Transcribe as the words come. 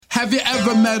Have you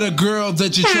ever met a girl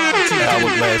that you tried to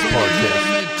Hourglass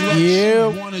Podcast.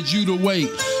 Yeah. She wanted you to wait.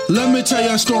 Let me tell you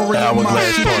a story of my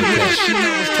Hourglass situation.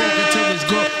 I was talking to this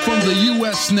girl from the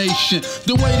U.S. nation.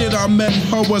 The way that I met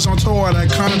her was on tour at a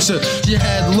concert. She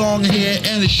had long hair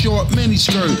and a short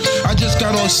miniskirt. I just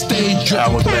got on stage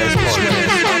dripping. Hourglass Podcast. I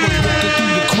was walking through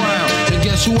the crowd, and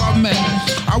guess who I met?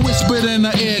 I whispered in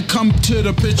her ear, come to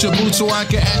the picture booth so I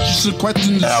can ask you some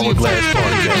questions. Hourglass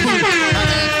Podcast. I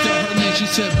asked her her name, she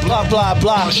said Blah, blah,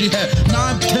 blah. She had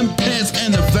 9-10 pants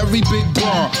and a very big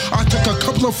bra. I took a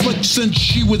couple of flicks and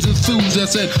she was enthused. I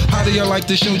said, how do you like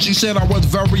the show? She said I was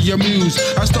very amused.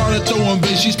 I started throwing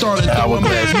bits, she started throwing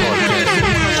Hourglass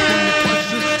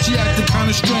She acted kind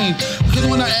of strange. Because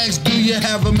when I asked, do you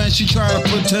have a man? She tried to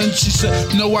pretend. She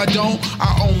said, no, I don't.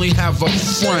 I only have a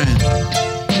friend.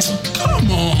 Come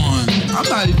on. I'm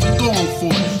not even going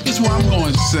for it. This is what I'm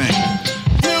going to sing.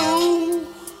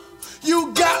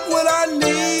 You got what I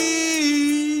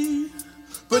need.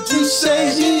 But you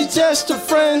say He's just a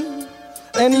friend,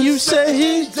 and you say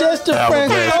he's just a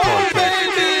friend. Oh,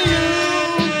 baby,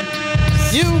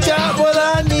 you got what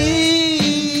I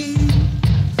need.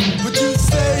 But you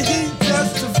say he's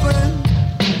just a friend.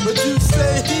 But you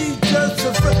say he's just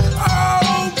a friend.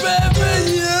 Oh,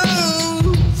 baby,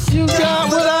 you got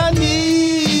what I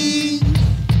need.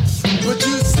 But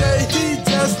you say he's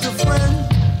just a friend.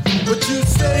 But you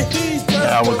say he's just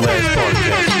Hourglass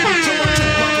Podcast.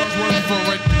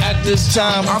 At this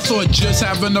time, I thought just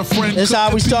having a friend. That's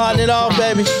how we started it off,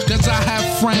 baby. Cause I have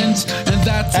friends, and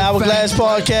that's Hourglass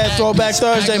Podcast, Throwback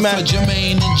Thursday, man.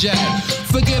 Jermaine and Jack.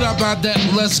 Forget about that.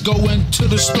 Let's go into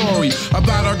the story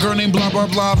about a girl named blah blah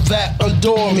blah that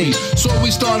adore me. So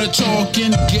we started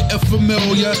talking, getting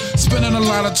familiar, spending a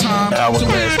lot of time.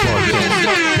 Hourglass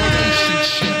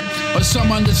Relationship. Or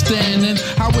some understanding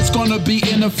how it's gonna be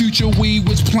in the future we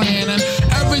was planning.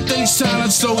 Everything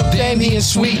sounded so dandy and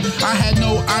sweet. I had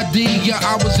no idea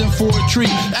I was in for a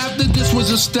treat. After this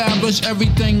was established,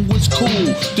 everything was cool.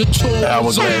 The tour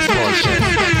was over. I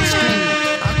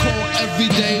call every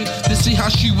day to see how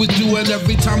she was doing.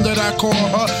 Every time that I call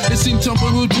her, it seemed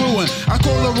something was brewing. I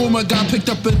called the room, I got picked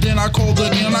up, and then I called her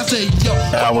again. I say, yo,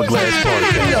 Hourglass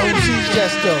Podcast. Yo, she's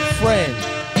just a friend.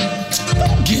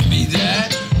 Don't give me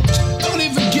that.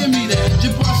 Give me that,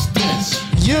 you bust this.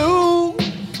 You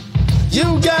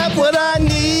got what I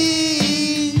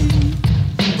need.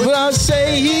 But I'll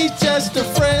say he's just a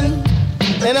friend,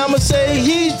 and I'ma say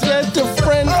he's just a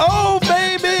friend. Oh,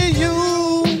 baby,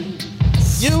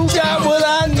 you got what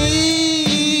I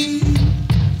need.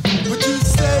 But you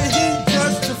say he's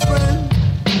just a friend.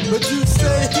 But you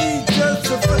say he's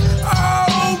just a friend.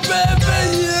 Oh,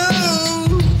 baby,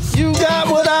 you got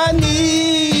what I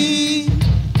need.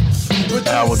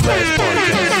 Hourglass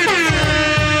Podcast.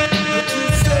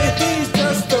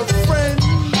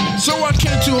 So I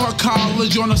came to her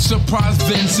college on a surprise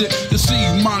visit to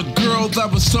see my girl that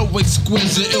was so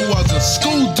exquisite. It was a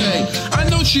school day. I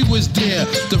know she was there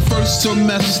the first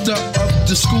semester of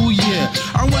the school year.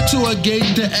 I went to a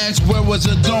gate to ask where was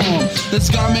a dorm. This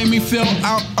guy made me fill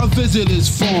out a visitor's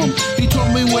form. He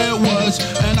told me where it was,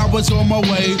 and I was on my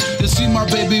way to see my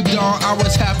baby doll. I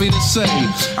was happy to say.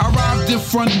 I arrived in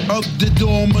front of the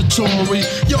dormitory.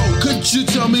 Yo, could you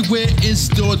tell me where is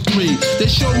door 3? They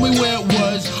showed me where it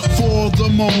was. For the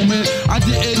moment, I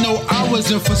didn't know I was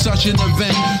in for such an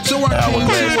event. So I came to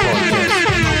and opened the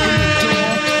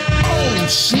door. Oh,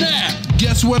 snap!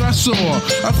 Guess what I saw?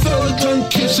 I felt a tongue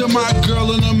kissing my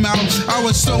girl in the mouth. I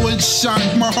was so in shock,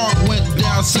 my heart went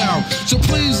down south. So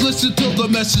please listen to the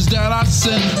message that I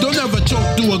sent. Don't ever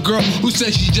talk to a girl who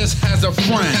says she just has a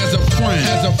friend. Has a friend.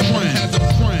 Has a friend. Has a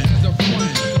friend. Has a friend.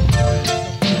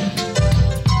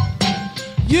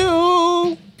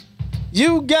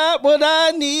 You got what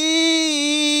I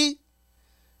need.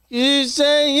 You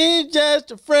say he's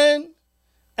just a friend,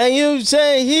 and you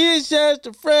say he's just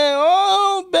a friend.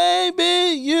 Oh,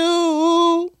 baby,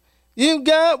 you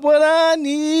got what I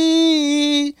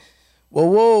need.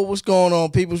 Whoa, what's going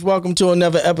on, peoples? Welcome to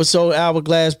another episode of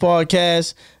Hourglass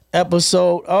Podcast.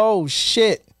 Episode,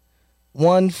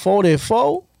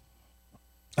 144.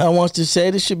 I want to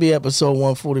say this should be episode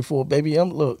 144, baby.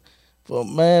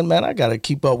 Man, I gotta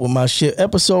keep up with my shit.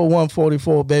 Episode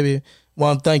 144, baby.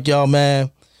 Want to thank y'all,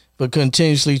 man, for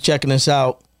continuously checking us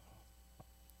out.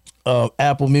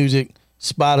 Apple Music,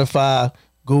 Spotify,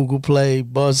 Google Play,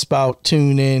 Buzzsprout,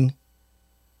 TuneIn,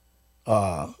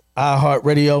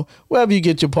 iHeartRadio, wherever you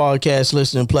get your podcast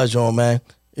listening pleasure on, man.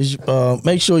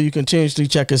 Make sure you continuously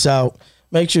check us out.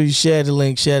 Make sure you share the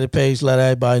link, share the page, let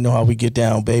everybody know how we get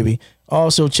down, baby.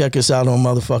 Also, check us out on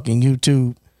motherfucking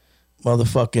YouTube.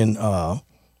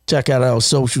 Check out our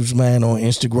socials, man, on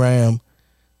Instagram,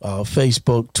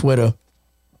 Facebook, Twitter.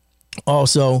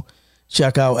 Also,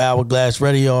 check out Hourglass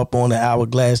Radio up on the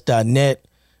hourglass.net.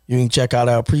 You can check out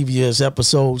our previous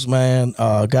episodes, man.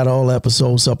 Got all the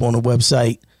episodes up on the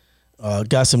website.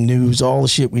 Got some news, all the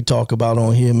shit we talk about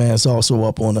on here, man. It's also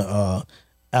up on the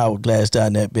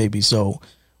hourglass.net, baby. So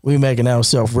we're making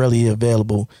ourselves really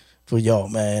available for y'all,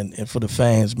 man, and for the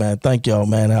fans, man. Thank y'all,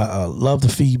 man. I love the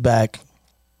feedback.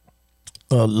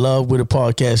 Love where the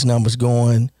podcast numbers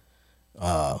going.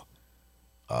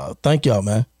 Thank y'all,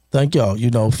 man. Thank y'all. You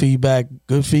know, feedback,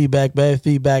 good feedback, bad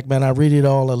feedback, man. I read it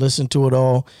all. I listen to it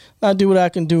all. I do what I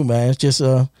can do, man. It's just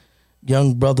a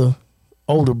young brother,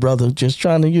 older brother, just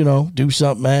trying to, you know, do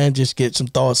something, man. Just get some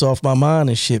thoughts off my mind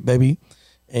and shit, baby.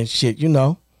 And shit, you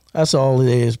know. That's all it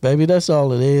is, baby. That's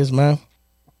all it is, man.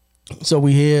 So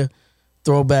we here,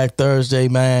 Throwback Thursday,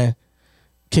 man.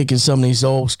 Kicking some of these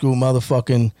old school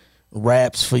motherfucking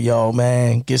raps for y'all,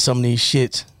 man. Get some of these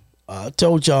shits. I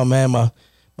told y'all, man, my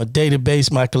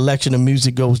database, my collection of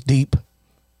music goes deep.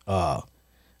 And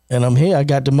I'm here. I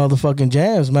got the motherfucking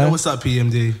jams, man. Hey, what's up,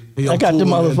 PMD? I got the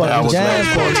motherfucking jams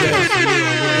for you.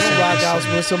 Rock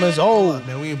out with some of this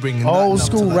old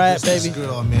school rap, baby.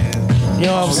 Girl, man. You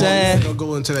know what I'm saying?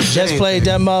 Just played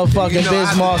that motherfucking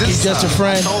Bismarck. He's just a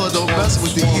friend.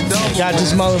 Got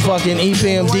this motherfucking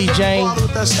EPMD Jane.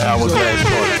 Hourglass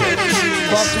Podcast.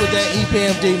 Fucked with that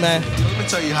EPMD, man. Let me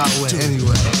tell you how it went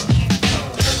anyway.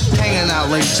 Hanging out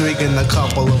late, drinking a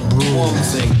couple of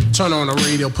brews. Turn on the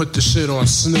radio, put the shit on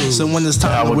snooze. So when it's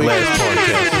time to wake Hourglass up,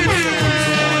 Podcast.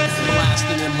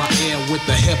 Blasting in my ear with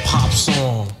the hip hop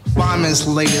song. 5 minutes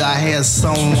later, I hear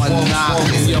someone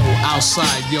knocking. Yo,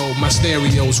 outside, yo, my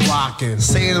stereo's rocking.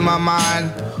 Saying in my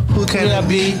mind, who can it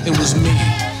be? It was me,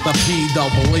 the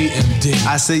P-double-E-M-D.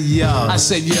 I said, yo. I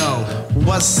said, yo,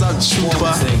 What's up, trooper?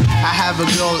 I have a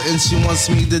girl and she wants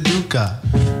me to duke her.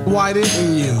 why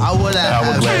didn't you? I would have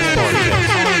Hourglass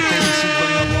Podcast. only thing she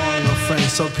bring along a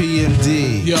friend. So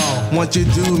PMD, Yo. won't you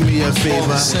do me a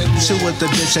favor? Chill with the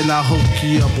bitch and I'll hook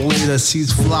you up later.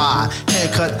 She's fly,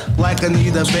 haircut like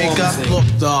Anita Baker.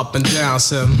 Looked up and down,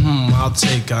 said, I'll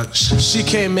take her. She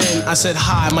came in, I said,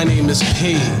 hi, my name is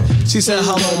P. She said,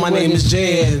 hello, my name is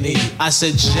Jane. I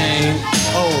said, Jane,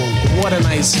 oh, what a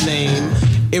nice name.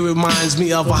 It reminds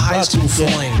me of a high school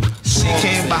flame. She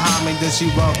came behind me, then she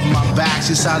rubbed my back.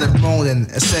 She started moaning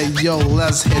and said, yo,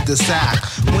 let's hit the sack.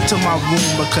 Went to my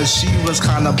room because she was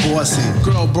kinda bossy.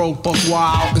 Girl broke buck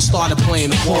wild and started playing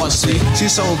the horsey. She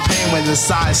showed pain when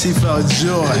inside she felt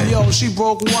joy. Yo, she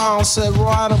broke wild and said,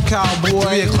 ride up, cowboy.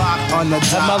 3 o'clock on the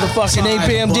dot. That motherfucking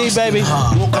APMD, baby.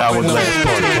 Woke up in the Hourglass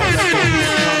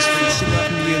Podcast. She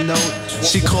left me a note.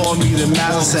 She called me the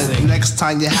master, said next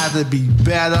time you have to be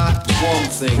better,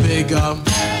 Bigger,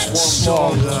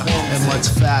 stronger, and much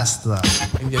faster.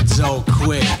 and your dough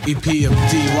quick.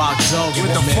 EPMD, rock dough.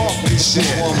 With the funky shit,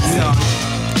 you know.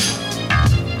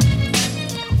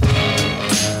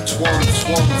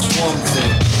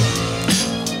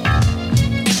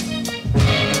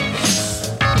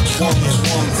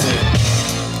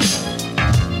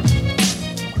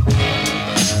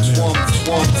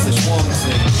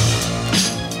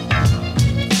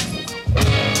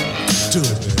 Do it,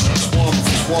 man.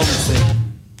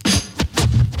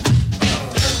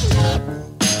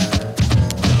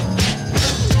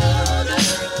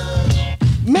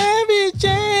 Mary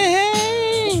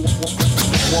Jane.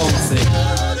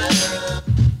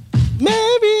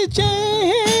 Mary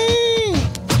Jane.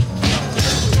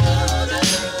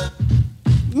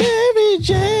 Mary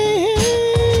Jane.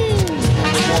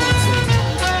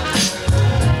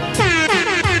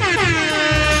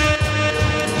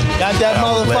 Got that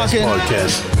Hourglass motherfucking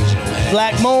Podcast.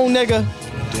 Black Moon, nigga.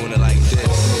 Doing it like this.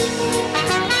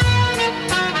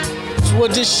 It's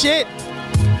what this shit.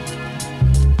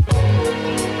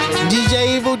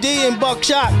 DJ Evil D and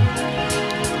Buckshot.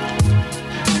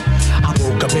 I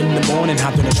woke up in the morning,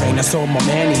 hopped on the train, I saw my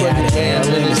man, he had a hair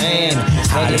in his hand.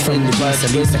 Hide it from the beast,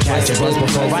 at least I catch a buzz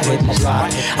before I hit my block.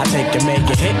 I take and make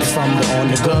a hit from the on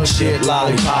the good shit,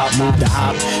 lollipop, move the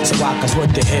hop, so I can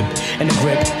put the hip in the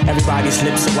grip. Everybody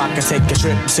slips so I can take a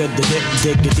trip to the dip,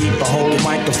 dig a deeper hole,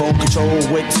 microphone control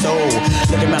with soul.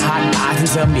 Look at my hot eyes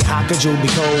and tell me how could you be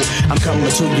cold? I'm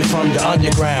coming to you from the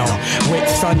underground with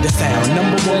thunder sound.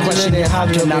 Number one question is how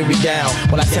can I be down?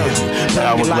 Well I tell you,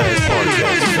 love your life. Hourglass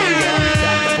Podcast.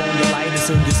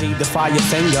 soon you see the fire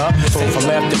finger. From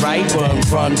left to right, from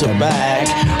front to back.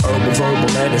 Herbal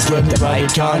verbal letters grip the right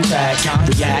contact.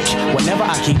 React whenever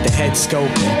I keep the head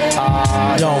scoping.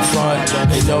 Don't front,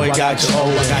 you know I got you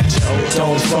open.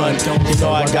 Don't front, you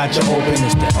know I got you open.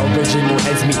 It's the original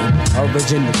heads meeting,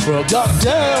 original crook. Duck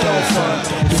down, don't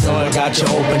front, you know I got you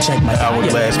open. Check my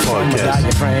Hourglass Podcast.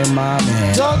 Diaphragm, my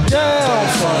man. Duck down,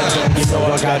 don't front, you know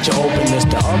I got you open. It's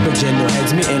the original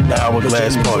heads meeting, the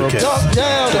Hourglass Podcast. Duck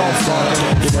down, don't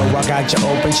front, you know I got you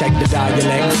open. Check the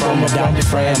dialect from a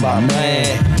diaphragm, my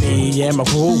man. Me and my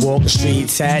crew walk the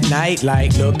streets at night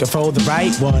like looking for the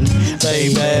right one,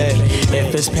 baby.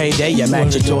 If it's payday, I'm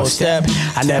at your doorstep.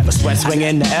 I never sweat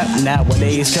swinging the F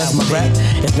nowadays, cause my rep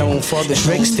is known for the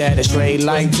tricks that are straight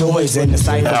like toys in the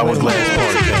cypher. Hourglass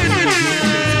Podcast.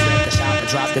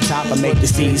 Drop the top and make the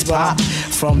seeds pop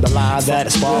from the line that I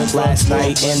sparked last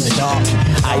night in the dark.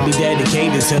 I be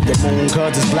dedicated to the moon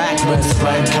cause it's black when the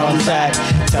blank contact.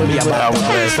 Tell me about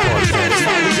Hourglass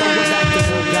Podcast.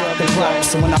 the clock.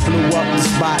 So when I blew up the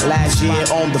spot last year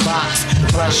on the box,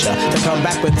 pressure to come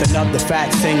back with another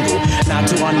fat single. Not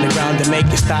too underground to make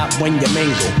it stop when you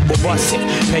mingle. But what's it?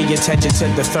 Pay attention to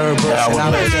the third verse.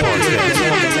 Hourglass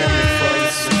Podcast.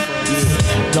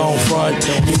 Don't front,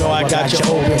 you know I got you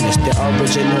open. It's the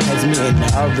original has me in the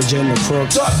original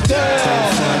crooks. Don't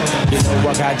front, you know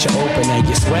I got you open. And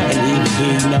you're sweating,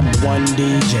 EVD #1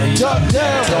 DJ. Don't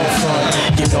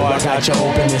front, you know I got you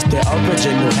open. It's the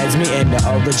original has me in the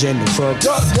original crooks.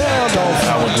 Don't front,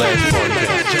 Hourglass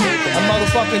Podcast. A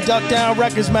motherfucking Duck Down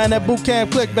Records, man. That boot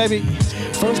camp click, baby.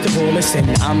 First of all, listen,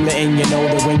 I'm letting you know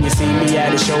that when you see me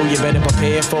at a show, you better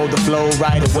prepare for the flow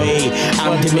right away.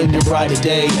 I'm giving you brighter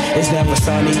day. It's never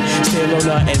sunny, still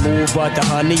on nothing move but the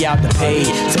honey out the pay.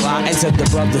 So I enter the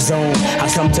brother zone. I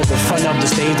come to the front of the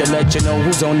stage to let you know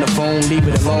who's on the phone. Leave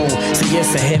it alone. See,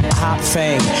 it's a hip hop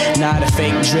thing, not a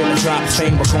fake drip drop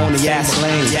thing, but on the ass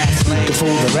lane. You can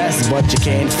fool the rest, but you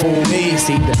can't fool me.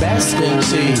 See, the best school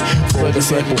see for the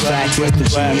simple fact with the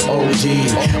G.O.G.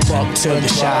 Buck to the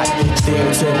shot, still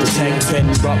to the tank, then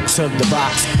rock to the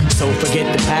box. So forget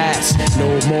the past,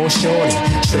 no more shorty.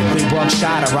 Strictly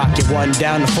buckshot, I rock it 1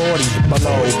 down to 40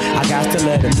 below. I got to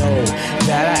let them know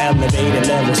that I elevated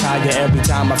levels higher every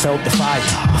time I felt the fire.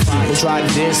 People tried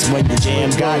this when the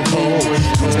jam got cold.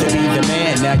 Used to be the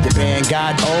man, now your band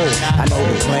got old. I know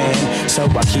the plan, so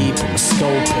I keep them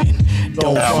scoping.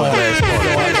 Don't front, you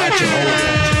know I got you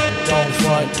open. Don't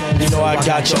front, you know I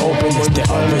got you open. It's the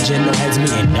original has me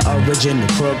in the original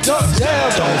crook. Don't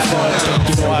front,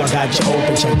 you know I got you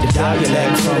open. Check the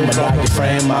dialect from my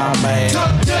diaphragm, my man.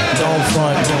 Don't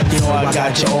front, you know I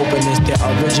got you open. It's the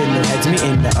original has me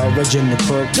in the original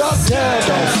crook. Don't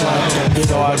front, you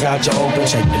know I got you open.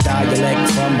 Check the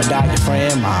dialect from my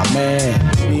diaphragm, my man.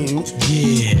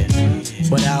 Yeah,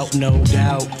 without no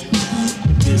doubt.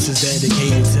 This is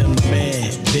dedicated to my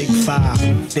man, Big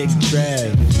 5, Big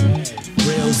Trev,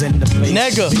 Reels in the place.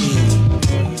 Nigga.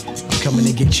 I'm coming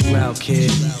to get you out,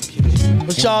 kid.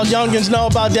 What y'all youngins know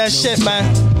about that shit, man?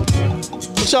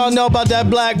 What y'all know about that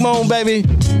Black Moon, baby?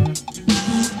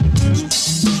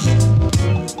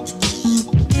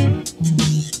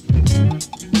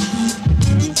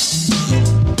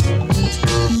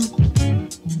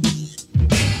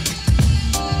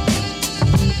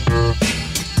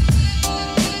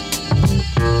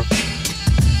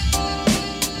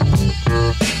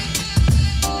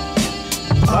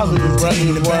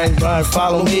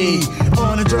 Follow me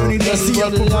on a journey to see a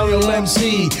real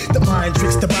MC. The mind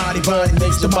tricks the body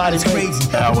makes the body crazy.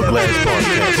 Hourglass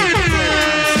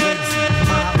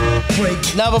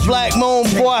Podcast. Never Black Moon,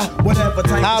 boy.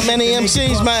 How many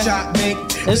MCs, man?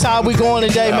 This how we going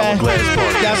today, man.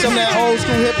 Got some of that old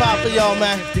school hip hop for y'all,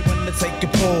 man.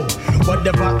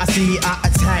 Whatever I see, I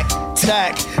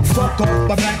attack. Fuck off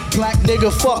my black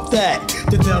nigga, fuck that.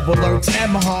 The devil lurks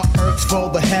and my heart hurts for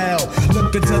the hell.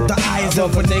 Look into the eyes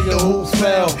of a nigga who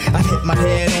fell. I hit my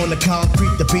head on the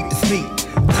concrete to beat the feet.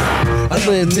 I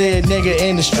been dead nigga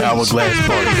in the streets. Hourglass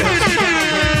Podcast.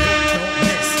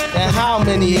 And how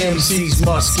many MCs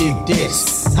must get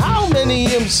this? How many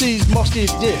MCs must get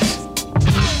this?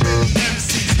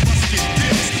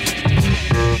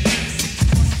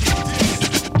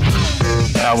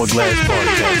 Hourglass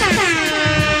Podcast.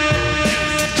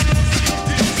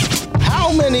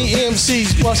 How many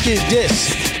MCs must get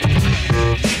this?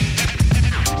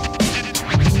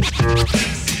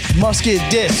 Must get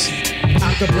this.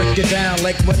 I can break it down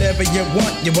like whatever you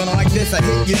want. You want like this, I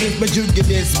hit you this, but you get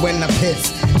this when I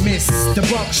piss. Miss the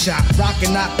buckshot,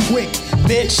 rockin' not quick.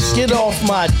 Bitch, get off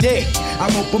my dick. I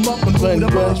rope 'em up and boot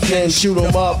 'em up, then shoot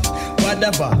 'em up.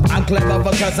 whatever. I'm clever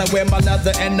because I wear my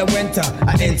leather in the winter.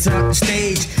 I enter the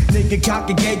stage, nigga cock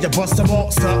and gauge, I bust a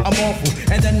monster, I'm awful.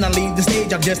 And then I leave the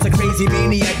stage, I'm just a crazy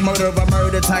maniac, murderer,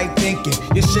 murder type thinking.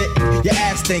 You're shitting, your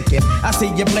ass thinking. I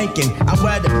see you blinking, I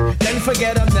wet him. Then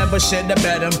forget him, never should have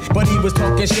bet him. But he was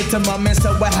talking shit to my man,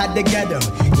 so I had to get him.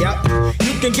 Yep,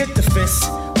 you can get the fist,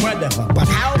 whatever. But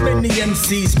how many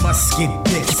MCs must get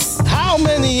this? How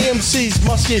many MCs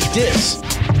must get this?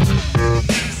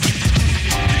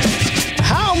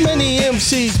 How many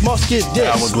MCs must get this?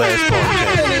 Hourglass How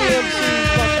Podcast. many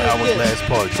MCs must get Hourglass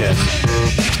Podcast.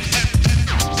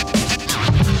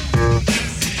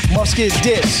 this? Must get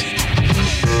this.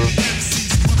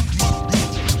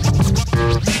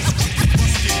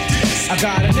 I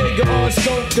got a nigga on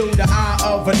scope through the eye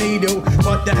of a needle.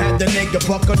 But to have the nigga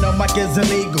buckle on mic is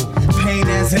illegal. Pain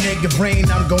as a nigga brain,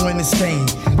 I'm going insane.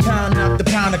 Count up the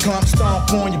pound of clump,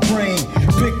 stomp on your brain.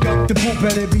 Pick up the boot,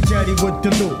 better be jetty with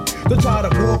the loot. Don't try to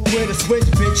walk with a switch,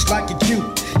 bitch, like you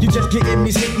cute. You just getting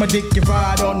me sick, my dick, you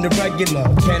ride on the regular.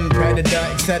 Ken Predator,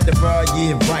 etc.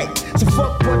 Yeah, right. So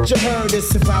fuck what you heard,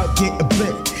 it's about getting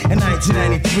blit. In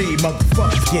 1993,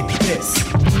 motherfuckers get this.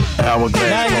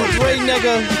 Hourglass 93,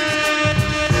 nigga.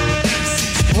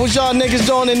 What y'all niggas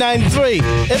doing in 93?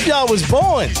 If y'all was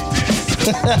born.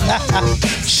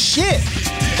 Shit.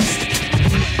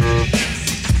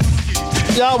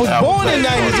 Y'all was born in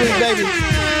 93, baby.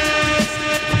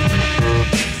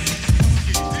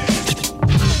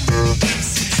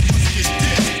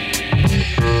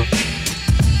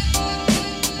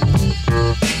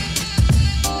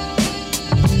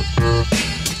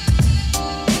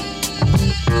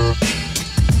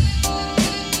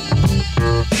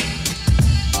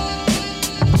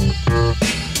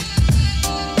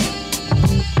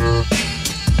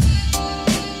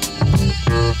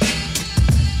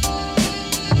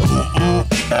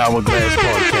 Hourglass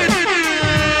Podcast.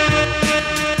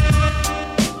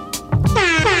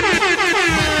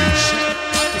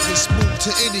 To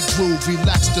any groove,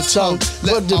 relax the tongue.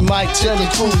 Put the mic to the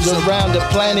cruise around the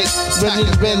planet. Really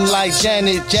been like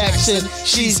Janet Jackson.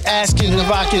 She's asking if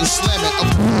I can slam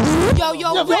it.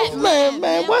 Yo, Red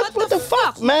man, what the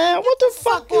fuck, man? What the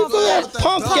fuck you do that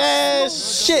punk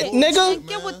ass shit, nigga?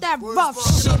 Get with that rough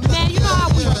shit, man. You know how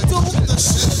we do.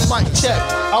 Mic check.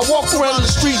 I walk around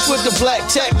the streets with the black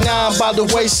tech 9 by the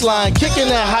waistline, kicking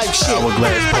that hype shit.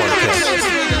 Hourglass Podcast.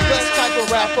 The best type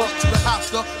of rapper.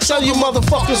 Tell you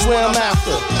motherfuckers where I'm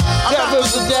after. That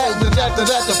was the dad,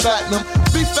 the platinum.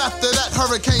 Beef after that,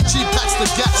 Hurricane G packs the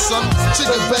gas, son.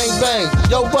 Chicken bang bang.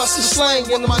 Yo, bust the slang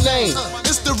in my name.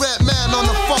 It's the red man on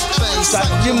the funk thing.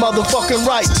 Like you motherfucking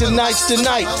right. Tonight's the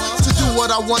night. To do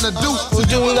what I wanna do. We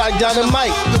do it like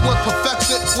dynamite. The one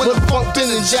perfected when the funk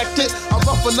been injected. I'm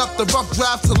roughing up the rough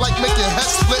drive to like make your head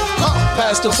split.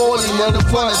 Past the 40, where the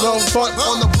front don't front.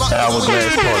 On the block.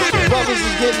 Hourglass Podcast. Brothers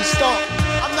is getting stomped.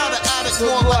 I'm not an addict,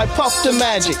 Look more like Puff the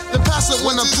Magic. the pass it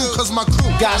when I'm through, cause my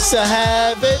crew. Got to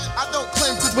have it. I don't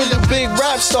claim to With a big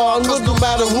rap star, and no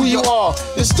matter who you are,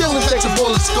 it's still Take a infectable.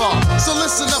 bullet scar. So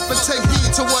listen up and take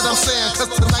heed to what I'm saying, cause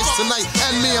tonight's tonight,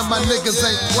 and me and my niggas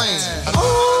ain't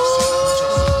playing.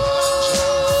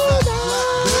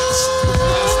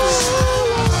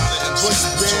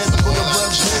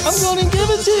 I'm gonna give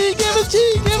it to you, give it to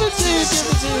you, give it to you, give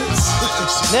it to you.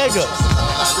 Nigga,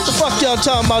 what the fuck y'all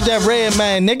talking about that Red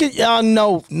Man? Nigga, y'all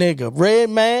know, nigga, Red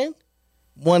Man,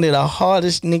 one of the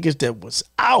hardest niggas that was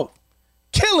out.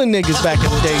 Killing niggas back in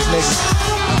the days, nigga.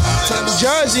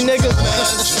 Jersey, nigga.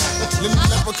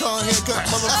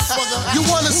 You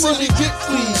wanna see me get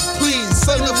please,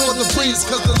 save it for the breeze,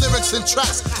 cause the lyrics and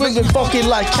tracks Bringing funky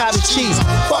like cottage cheese.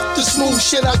 Fuck the smooth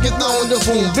shit, I get down with the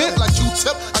boom bit. like you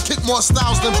tip. I kick more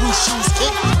styles than Bruce Shoes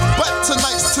kick. But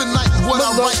tonight's tonight, what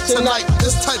I write tonight,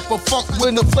 this type of funk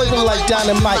With the flavor like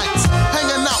dynamite.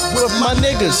 Hanging out with my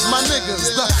niggas. My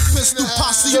niggas, the pistol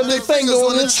posse, Got their finger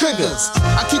on the triggers.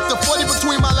 I keep the 40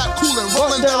 between my lap, coolin',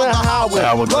 rolling Down down the the highway.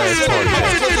 highway. Hourglass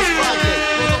Podcast.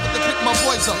 My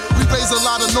boys up. We raise a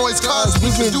lot of noise, cause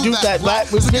We can do that back.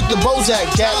 We get the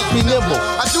Bozak, Jack, we nibble.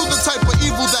 I do the type of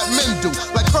evil that men do,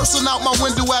 like cursing out my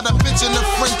window at a bitch and a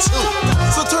friend too.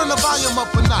 So turn the volume up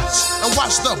a notch and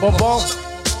watch the Bump, bump.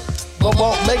 Bump,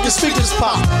 bump. Make the speakers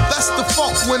pop. That's the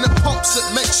funk when it pumps, it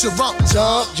makes you rump.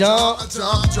 Jump, jump.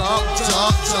 Jump, jump,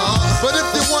 jump, jump. But if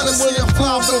you wanna see a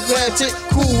Cool, romantic,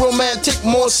 cool, romantic,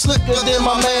 more slicker than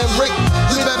my man Rick.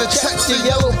 you better Check the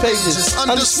yellow pages,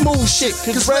 under smooth shit,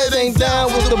 cause Red ain't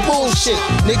down with the bullshit.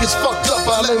 Niggas fucked up,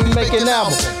 I let me make an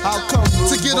album. How come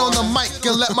to get on the mic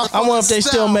and let my I wonder if they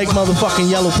still make motherfucking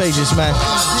yellow pages, man.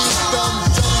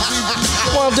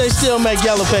 I wonder if they still make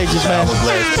yellow pages, man.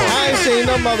 I ain't seen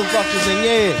no motherfuckers in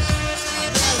years.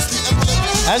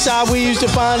 I That's how we used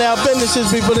to find our businesses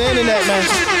before the internet, man.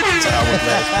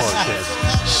 Hourglass Podcast.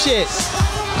 Shit.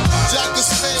 Jack the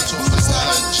Spade, boots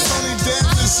selling, Johnny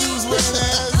dancing shoes with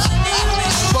hands.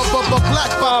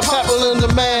 Black Five pepper in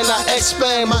the man, I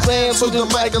expand my band for the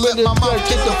mic, let it work,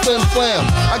 get the flim flam.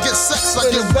 I get sex, I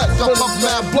get wrecked, I puff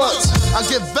mad blunts. I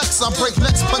get vexed, I break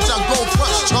necks, punch, I go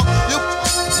punch, chump.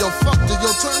 Yo, fuck it,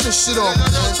 yo, turn this shit off,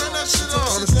 man. Turn that shit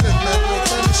off. Turn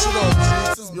this shit off,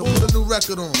 G. Yo, put a new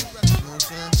record on. You know what I'm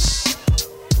saying?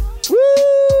 Woo!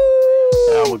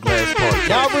 Hourglass Podcast.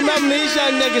 Y'all remember these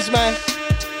young niggas, man?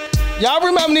 Y'all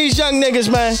remember these young niggas,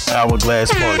 man?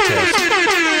 Hourglass Podcast.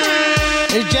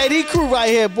 It's JD crew right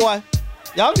here, boy.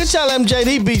 Y'all can tell them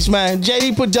JD beats, man.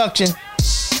 JD production.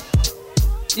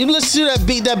 You listen to that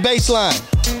beat, that bass line.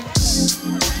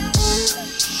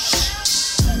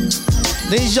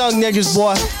 These young niggas,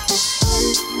 boy.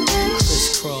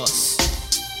 Crisscross.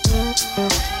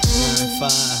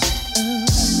 9-5.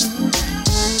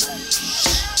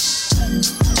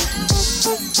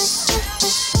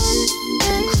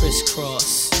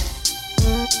 Crisscross.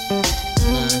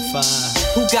 9-5.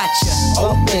 Who got ya?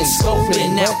 Open,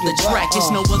 Scoping out the track. It's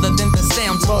no other than the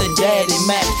sounds of the Daddy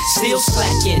Mac. Still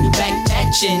slacking, back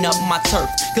patching up my turf.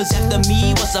 Cause after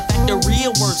me was a factory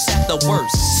worse after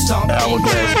worse. Stomping.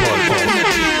 Hourglass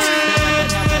Podcast.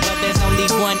 There's only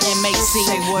one MAC.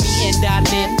 Me and I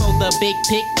live for the big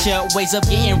picture. Ways of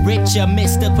getting richer.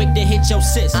 Mr. Quick to hit your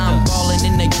sister. I'm ballin'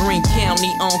 in the Green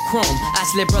County on chrome. I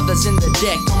slip brothers in the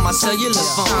deck on my cellular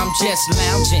phone. I'm just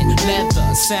lounging,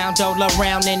 leather, sound all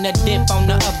around. And the dip on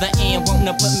the other end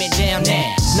wanna put me down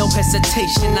now. No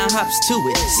hesitation, I hops to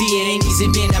it. See, it ain't easy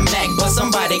being a Mac, but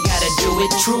somebody gotta do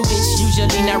it. True, it's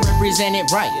usually not represented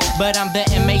right. But I'm the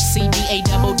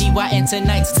MACDADDY, and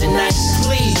tonight's tonight.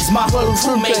 Please, my whole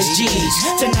crewmates, G's.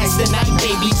 Tonight's the night,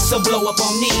 baby, so blow up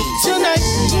on me. Tonight.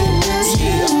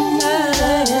 Yeah.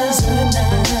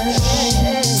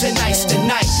 Tonight's the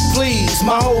night, please,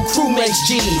 my whole crewmates,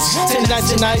 G's.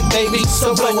 Tonight, baby,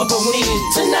 so blow up on me.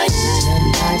 Tonight's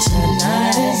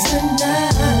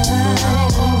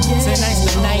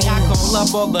the night I call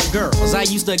up all the girls I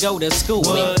used to go to school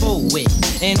with, fool with,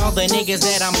 and all the niggas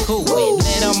that I'm cool with.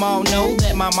 Let them all know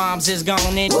that my mom's is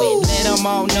gone and with. Let them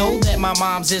all know that my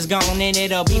mom's is gone and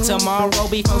it'll be tomorrow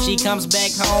before she comes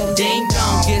back home. Ding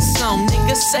dong, get some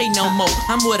niggas say no more.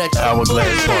 I'm with a Hourglass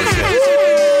Podcast.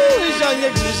 These young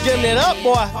niggas is getting it up,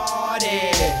 boy.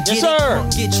 Yes, sir.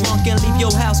 Get drunk and leave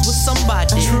your house with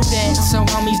somebody. True that. So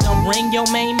homies, don't bring your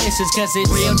main missus, cause it's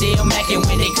real deal mackin'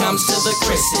 when it comes to the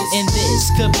Chris's. And this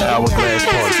could be Hourglass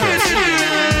Podcast.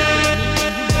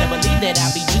 Never believe that I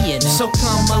be being. So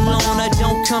come alone or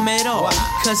don't come at all.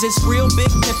 Cause it's real big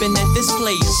pimpin' at this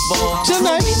player's ball.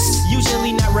 Tonight. It's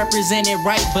usually not represented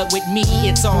right, but with me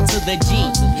it's all to the G.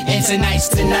 And tonight's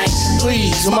tonight,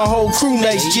 please, My whole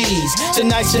crewmates, G's.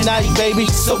 Tonight's tonight, baby,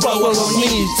 so roll on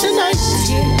me. Tonight.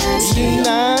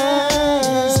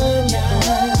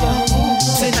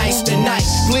 tonight's the night,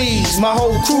 please. My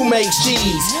whole crewmates,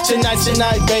 G's.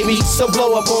 Tonight, baby, so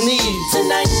blow up on these.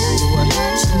 Tonight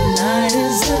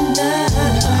is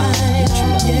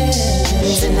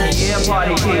the night. Yeah,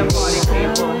 party people.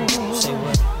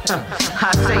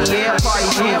 I say yeah, party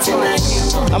people.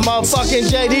 I'm motherfucking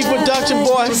JD production,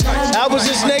 boy. That was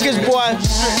this niggas, boy.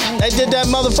 They did that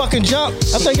motherfucking jump.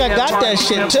 I think I got that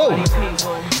shit too.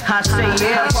 I say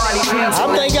yeah, party people.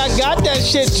 I think I got that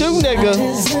shit too, nigga.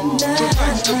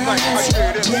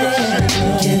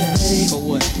 For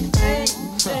what?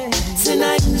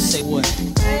 Tonight. Say what?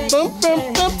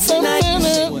 Tonight.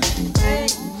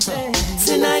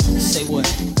 Tonight. Say what?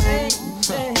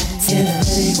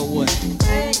 For what?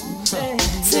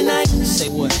 Tonight. Say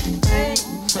what?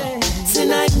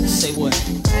 Tonight. Say what?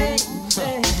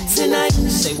 Tonight.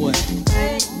 Say what?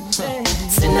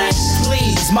 Tonight,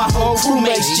 please, my whole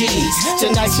crewmates, G's.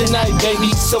 Tonight,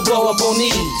 baby, so blow up on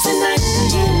these. Tonight,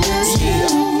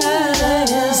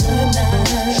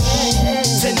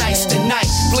 tonight's the night,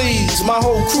 please. My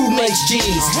whole crewmates,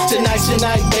 G's.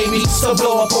 Tonight, baby, so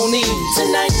blow up on these.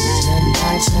 Tonight's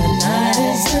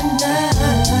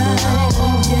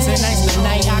the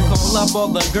night I call up all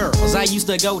the girls I used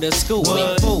to go to school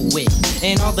with, fool with,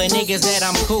 and all the niggas that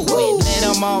I'm cool with. Let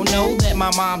them all know that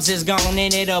my mom's is gone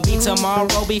and it'll be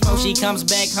tomorrow before she comes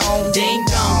back home. Ding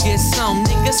dong, get some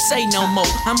niggas say no more.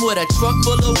 I'm with a truck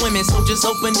full of women, so just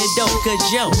open the door,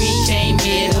 cause yo, we came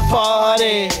here to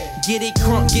Party. get it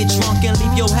crunk, get drunk, and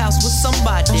leave your house with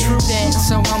somebody. True that.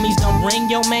 So homies, don't bring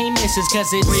your main missus, cause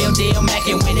it's real deal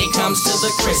mackin' when it comes to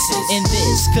the Chris's. And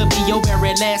this could be your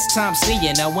very last time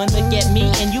seeing no one look at me,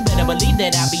 and you better believe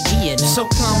that I be being. So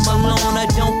come alone or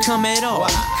don't come at all,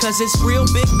 cause it's real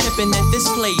big pimpin' at this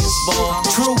player's ball.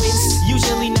 True, it's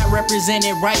usually represent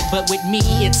it right, but with me,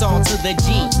 it's all to the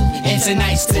G. And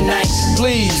tonight's the night.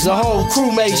 Please, the whole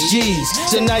crew makes G's.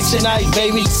 Tonight's the night,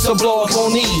 baby, so blow up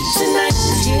on these.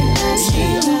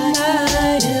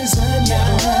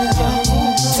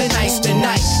 Tonight's the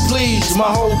night. Please,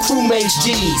 my whole crew makes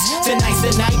G's. Tonight's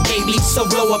the night, baby, so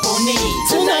blow up on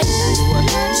these. Tonight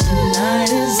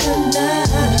is the night.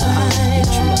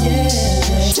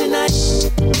 Yeah. Tonight.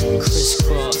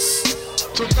 Crisscross.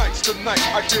 Tonight's the night.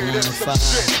 I get it some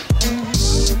shit.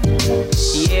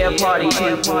 Yeah, party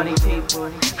people.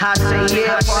 I say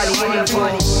yeah, party people.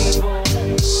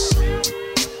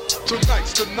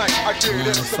 Tonight's the night. I get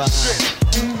it some shit.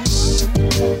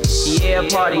 Yeah,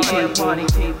 party people.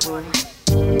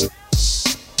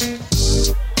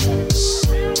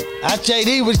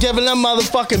 JD was giving them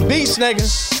motherfucking beats, nigga.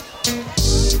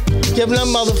 Giving them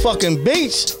motherfucking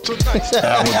beats.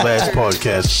 Hourglass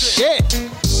Podcast. Shit.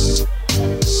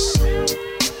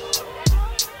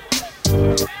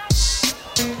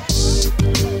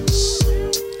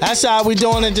 That's how we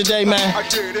doing it today, man.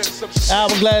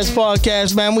 Hourglass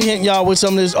Podcast, man. We hitting y'all with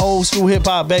some of this old school hip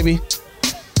hop, baby.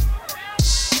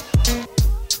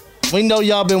 We know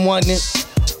y'all been wanting it.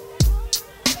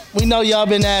 We know y'all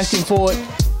been asking for it.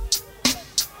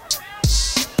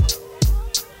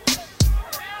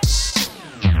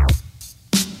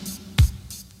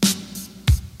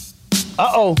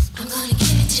 Uh-oh. I'm gonna give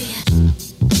it to you.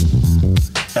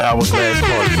 Hourglass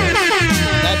Podcast.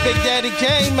 That Big Daddy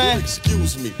Kane, man.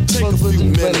 Excuse me, take a few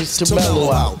minutes to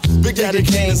mellow out. Big Daddy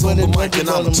Kane is on the mic and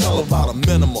I'ma tell about a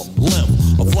minimum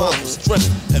length of rhyme, strength,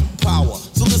 and power.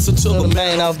 So listen to the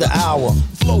man of the hour.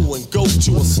 Flow and go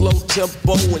to a slow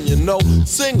tempo and you know,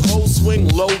 sing ho, swing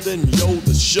low, then yo,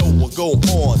 the show will go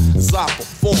on as I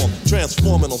perform,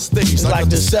 transforming on stage like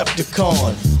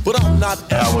Decepticon. But I'm not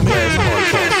Hourglass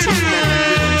Podcast.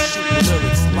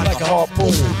 Like a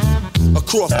harpoon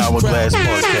across Hourglass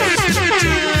Podcast.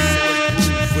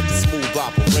 With the smooth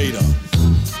operator.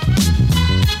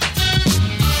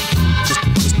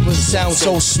 Just sound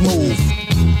so smooth.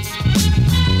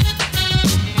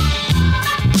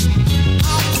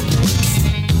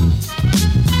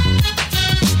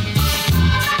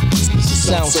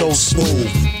 Sound so smooth.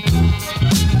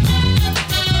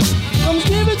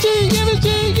 Give it to you, give it to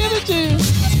you, give it to you.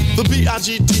 The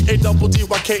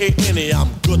B-I-G-D-A-double-D-Y-K-A-N-E. I'm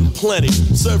good and plenty,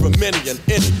 serving many and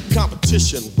any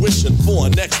competition, wishing for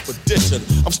an expedition.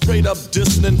 I'm straight up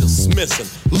dissing and dismissing.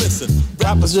 Listen,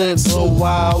 rappers ain't so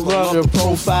wild, run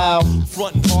profile,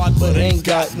 frontin' hard but ain't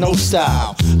got no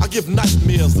style. I give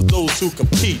nightmares to those who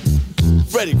compete.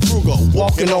 Freddy Krueger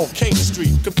walking on King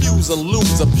Street, confuse and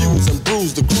lose, abuse and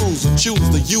bruise the crews who choose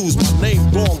to use my name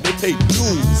wrong. They pay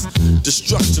dues.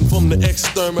 Destruction from the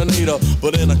exterminator,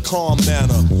 but in a calm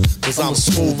manner, 'cause I'm a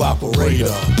smooth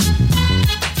operator.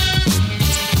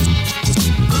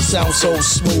 It sounds so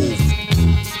smooth.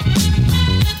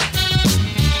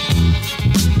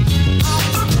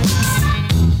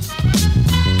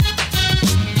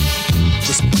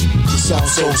 It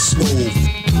sounds so smooth.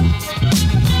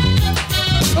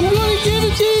 I'm gonna give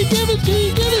it to you, give it to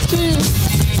you, give it to you.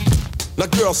 Now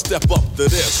girl, step up to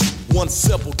this. One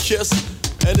simple kiss,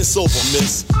 and it's over,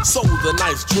 miss. So the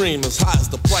night's dream, as high as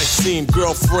the price seemed,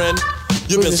 girlfriend.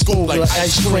 You've been scooped like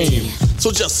ice cream. So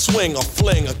just swing or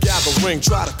fling or gather ring,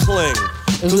 try to cling.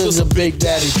 'Cause it's a Big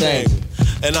Daddy thing.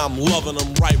 And I'm loving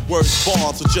them right words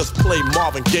born, so just play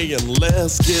Marvin Gaye and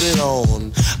let's get it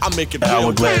on. I make it real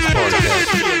Hourglass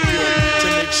Podcast. to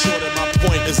make sure that my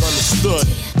point is understood.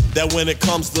 That when it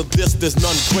comes to this, there's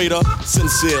none greater.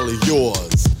 Sincerely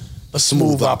yours, a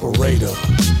smooth operator.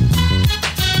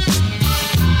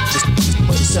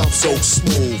 But it sounds so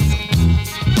smooth.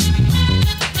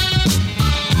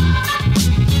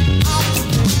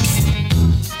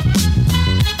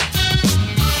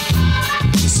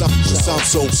 It sounds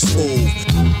so smooth.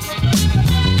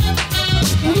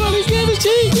 I'm gonna give it to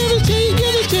you, give it to you,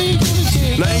 give it to you, give it to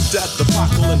you. Now ain't that the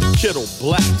Paco and the Kiddo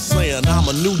Black saying I'm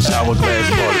a new jack. Hourglass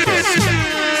Podcast.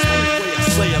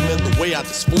 Say them in the way I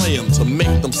display them to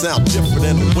make them sound different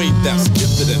in a way that's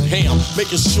gifted and ham.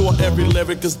 Making sure every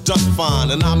lyric is done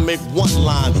fine, and I make one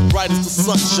line bright as the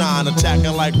sunshine,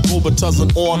 attacking like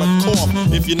Robitussin on a cough.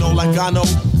 If you know like I know,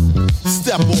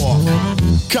 step off.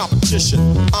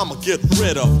 Competition, I'ma get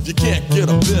rid of. You can't get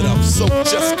a bit of, so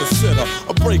just consider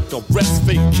a break, a rest,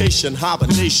 vacation,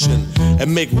 hibernation,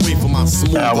 and make way for my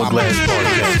smooth Hourglass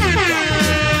Podcast.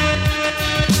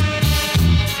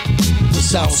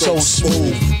 Sounds so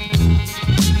smooth.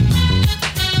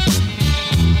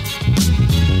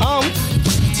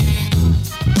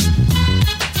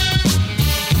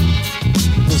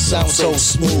 It sounds so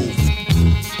smooth.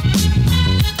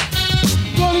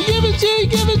 Gonna give it to you,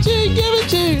 give it to you, give it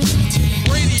to you.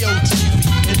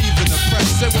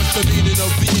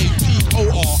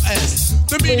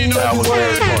 meaning of the Hourglass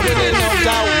word. Podcast. But ain't no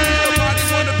doubt. Nobody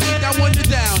wanna beat that one to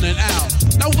down and out.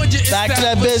 Now when you Back to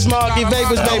that Bismarcky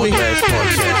Vapors, baby.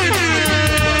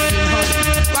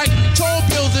 like tall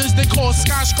buildings they call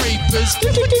skyscrapers.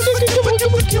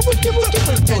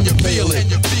 And you feel it.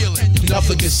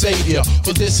 Nothing can save you,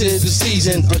 but this is the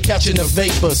season of catching the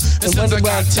vapors. And when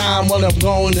around time, what I'm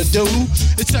going to do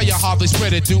is tell you how they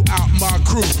spread it throughout my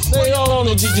crew. They all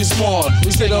on the GG Swan,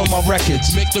 we stayed on my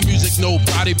records. Make the music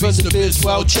nobody beats the biz,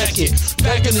 well check it.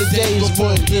 Back in the days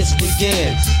before this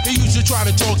began, he used to try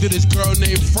to talk to this girl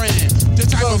named Fran. The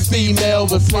type of female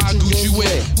with fly Gucci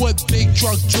wear, with big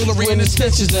truck jewelry and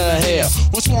extensions in her hair.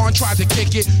 When Swan tried to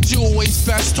kick it, she always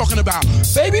fast talking about,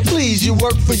 baby please, you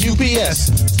work for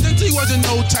UPS. Since he wasn't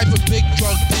no type of big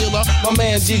drug dealer, my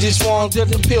man GG Swan did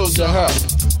the pills to her.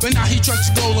 But now he trucks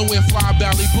stolen with fly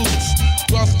belly boots,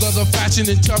 rough leather fashion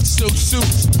and tough silk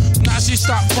suits. Now she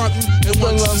stopped fronting and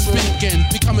wants to speaking,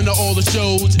 be coming to all the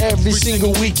shows every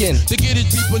single weekend. To get his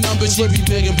people numbers, she be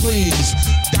begging please,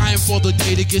 dying for the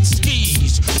day to get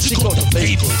skis. She called the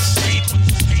vapors.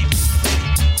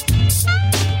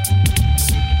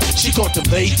 She caught the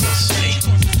vapors.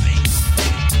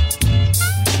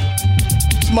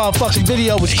 This motherfucking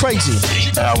video was crazy.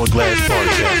 Hourglass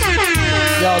Podcast.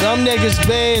 Yo, them niggas,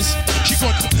 Biz. She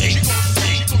caught the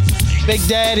vapors. Big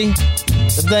Daddy. I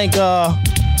think,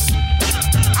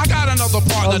 I got another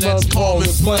partner that's calm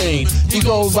and plain. He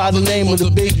goes by the name of the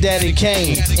Big Daddy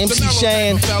Kane. MC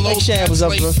Shan. Hey, Shan was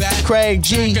up there. Craig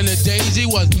G. Back in the days, he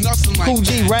was nothing like Cool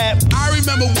G Rap. I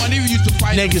remember when he used to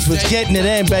fight. Niggas was getting it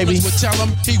in, baby. Would tell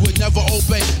him he would never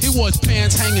obey. He wore his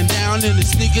pants hanging down and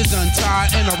his sneakers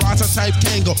untied and a Rasta type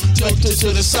Kango tilted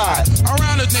to the side.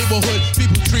 Around his neighborhood,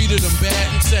 people treated him bad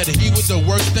and said he was the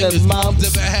worst thing his mom's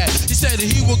ever had. He said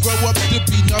he would grow up to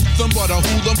be nothing but a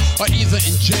hoodlum or either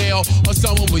in jail or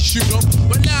someone would shoot him.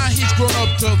 But now he's grown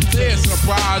up to their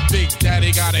surprise. Big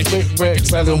Daddy got a hit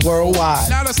record worldwide.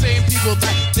 Now the same people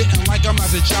that didn't like him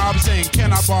as a job saying,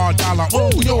 can I borrow $1?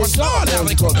 Ooh, you're a star. Now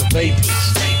they call the vapors.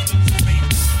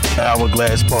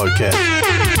 Hourglass Podcast.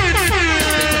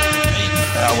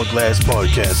 Hourglass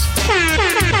Podcast.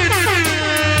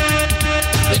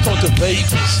 They call the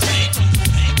vapors.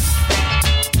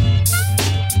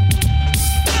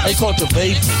 They call the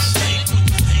vapors.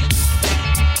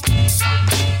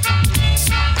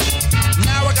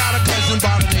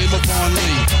 By the name of Von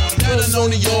Lee, better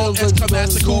known to y'all as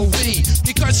Commander Cool V.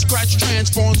 He cut, scratch,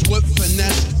 transforms with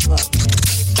finesse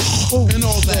and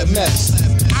all that mess.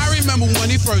 I remember when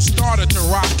he first started to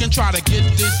rock and try to get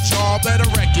this job at a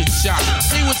record shop.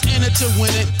 He was in it to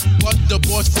win it, but the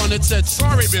boss fronted said,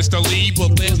 sorry, Mr. Lee,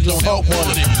 but there's no help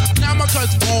on it. Now my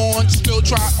cousin Vaughn still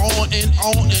try on and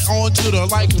on to the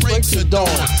like break to dawn.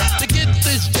 To get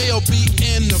this JLB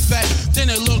in effect, then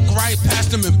it look right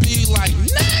past him and be like,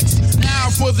 next!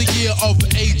 Now for the year of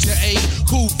A to A,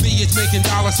 Cool V is making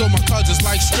dollars, so my cousin's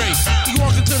like straight. He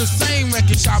walked into the same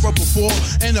record shop up before,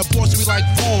 and the boss be like,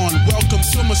 Vaughn, welcome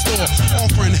to my store,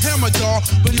 offering him a doll,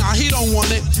 but nah, he don't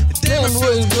want it. Damn, it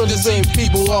feels good to see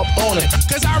people up on it.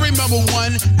 Cause I remember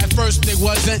one, at first they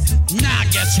wasn't. Nah,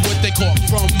 guess what they caught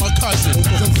from my cousin?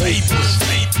 The vapors.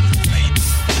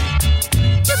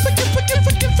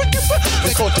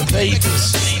 They caught the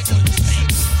vapors.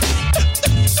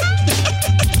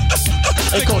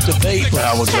 They caught the vapors.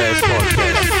 Hourglass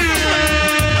Podcast.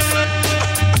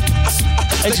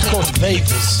 They caught the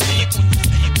vapors.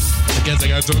 I guess I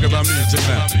gotta talk about me. Check it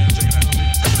out.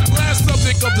 Last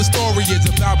subject of the story is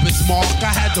about Bismarck.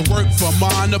 I had to work for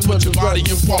mine to put your body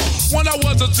in park. When I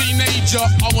was a teenager,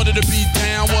 I wanted to be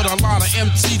down with a lot of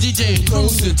MC, DJ, and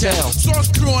crews in town. So I was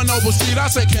crewing Noble Street.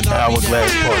 I said, can I be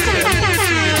Hourglass Podcast.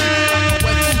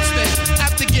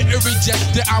 After getting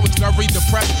rejected, I was very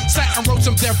depressed. Sat and wrote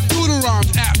some deaf doodle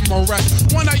rhymes at my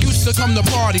rest. When I used to come to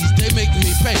parties, they make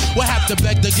me pay. We'll have to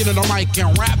beg to get on the mic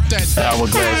and rap that.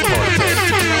 Hourglass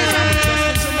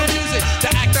Podcast. To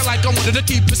act like I wanted to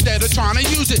keep instead of trying to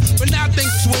use it. But now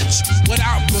things switch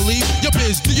without belief. Your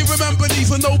biz, do you remember these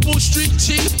for Noble Street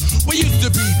Chief? We used to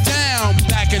be down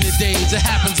back in the days. It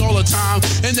happens all the time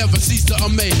and never cease to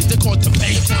amaze. They caught the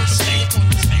vapors.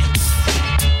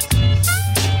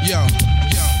 Yo.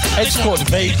 They caught the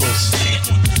vapors.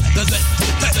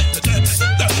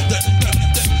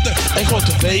 They caught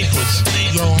the vapors.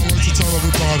 Yo, I like to tell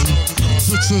everybody,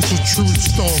 this is a true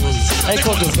story. They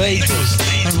caught the vapors.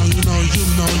 And you know.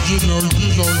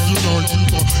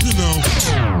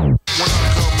 When I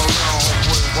come around,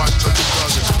 watch the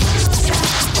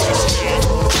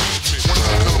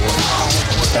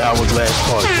Hourglass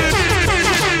Podcast.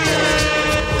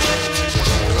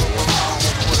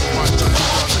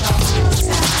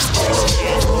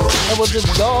 That was the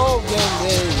dog in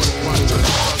there.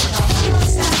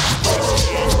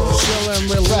 Chill and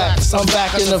relax. I'm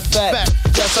back in effect.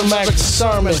 That's a Mac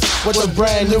sermon with a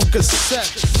brand new cassette.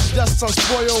 Yes, I'm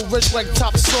spoiled, rich like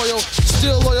topsoil.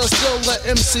 Still loyal, still let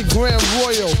MC Grand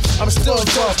Royal. I'm still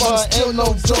tough, I'm still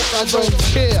no joke, I don't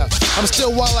care. I'm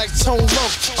still wild like Tone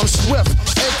Loc. I'm swift,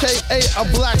 aka a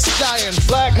black stallion.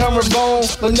 Black Hummer Bone,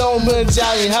 but no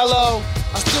medallion. Hello.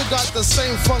 I still got the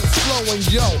same funk flow and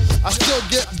yo, I still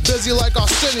get busy like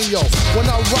Arsenio. When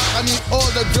I rock, I need all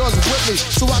the girls with me,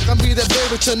 so I can be the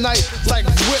baby tonight like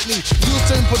Whitney.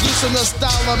 Houston producing the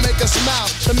style I make a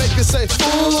smile, to make you say,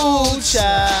 ooh,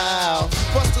 child.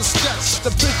 Bust the sketch,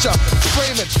 the picture,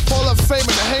 frame it, Hall of Fame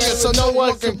and hang it so no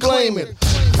one can claim it.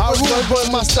 I rule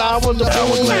my style when the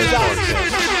boom box.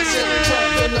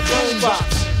 In the boom box.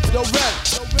 Yo, Red,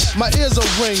 my ears are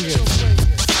ringing.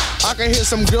 I can hear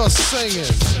some girls singing.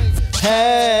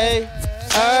 Hey,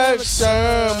 Earth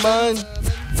Sermon.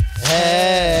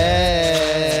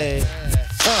 Hey.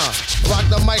 Rock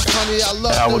the mic, honey, I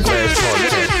love Hourglass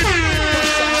Podcast.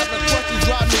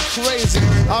 Drive me crazy.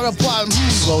 I reply,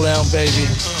 slow down, baby.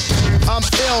 I'm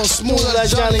ill, smooth like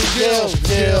Johnny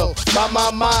Gill.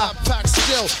 My pack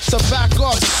still. So back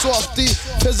off, softy.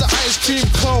 Here's an ice cream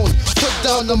cone. Put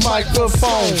down the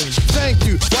microphone. Thank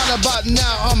you. Right about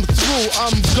now, I'm through.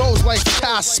 I'm goes like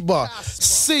Casper.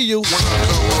 See you.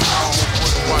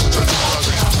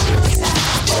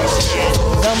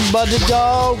 Nothing but the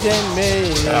dog and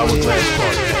me. Hourglass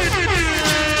Podcast.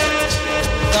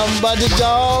 Nothing but the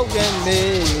dog and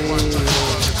me.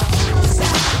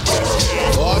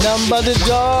 Nothing but the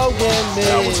dog and me.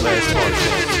 Hourglass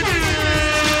Podcast.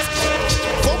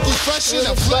 Funky fresh in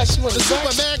the flesh. The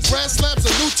Superman grand slams a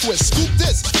new twist. Scoop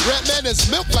this. Red man is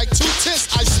milk like 2 tits.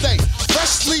 I stay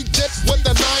freshly dipped with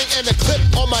the 9 and a clip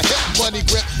on my hip. Bunny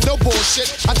grip. No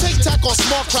bullshit. I take tack on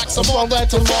small cracks. I'm all that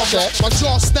to all that. My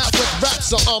jaw snap with raps.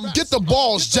 So get the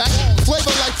balls, Jack.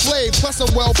 Flavor like Flav. Plus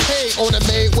I'm well paid. On a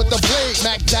maid with the blade.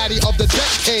 Mac Daddy of the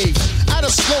decade. At a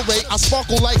slow rate, I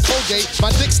sparkle like Colgate.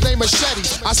 My dick's name machete.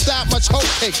 I stab much hoe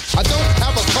cake. I don't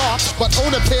have a car, but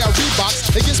own a pair of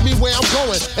Reeboks. It gets me where I'm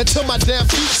going until my damn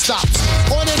feet stops.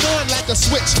 On and on like a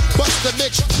switch. Bust the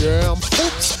mix. Jam.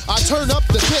 Oops. I turn up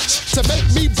the pitch to make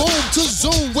me boom. To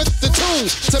zoom with the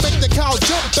tune. To make the cow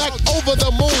jump back over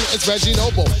the moon. It's Reggie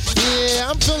Noble.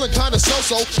 Yeah, I'm feeling kinda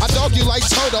so-so. I dog you like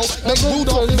Toto. Make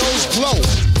Rudolph nose glow.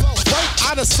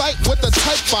 Right out of sight with the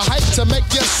type for hype to make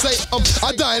you say,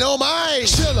 I dynamite.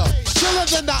 Chiller, chiller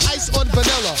than the ice on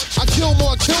vanilla. I kill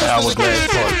more kills than the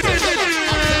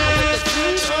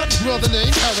brother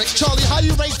named Eric. Charlie, how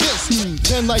you rate this?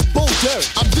 10 like Bo Derek.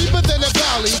 I'm deeper than a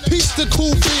valley. Peace to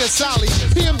Cool B and Sally.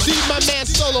 PMD, my man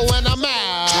Solo, and I'm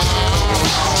out.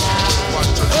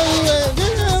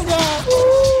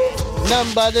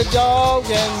 Nothing but the dog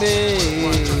and me.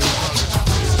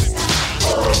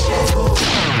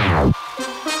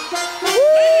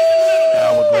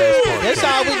 That's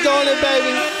how we doing it,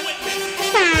 baby.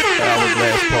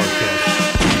 Hourglass Podcast.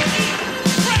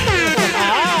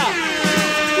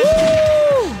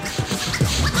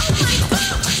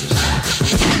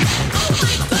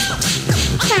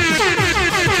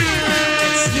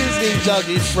 Excuse me,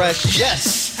 Dougie Fresh.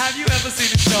 Yes. Have you ever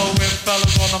seen a show where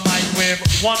fellas on the mic with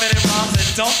 1 minute rhymes that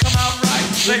don't come out right?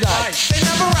 They write. They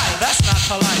never write. That's not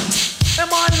polite. Am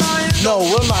I lying? No,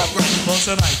 we're not. Well,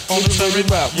 tonight, on the Surrey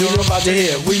Rap, you're about to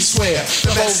hear, we swear,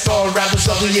 the best star rappers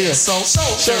of the year. So,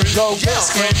 sure, go, yes,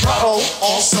 great bravo.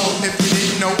 Also, if you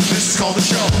didn't know, this is called the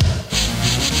show.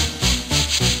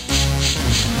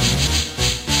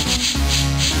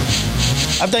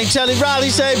 I think Charlie Riley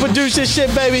say produce this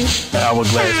shit, baby.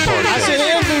 Hourglass Podcast. I said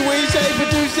Envy when he say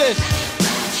produce this.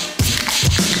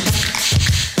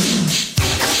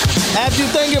 After you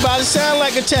think about it, sound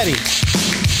like a Teddy.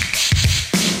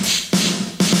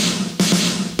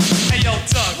 Hey, yo,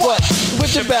 Doug. What?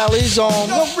 With your bellies on.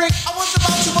 No, Rick, I was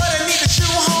about to, but I need a shoe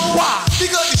home. Why?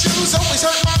 Because the shoes always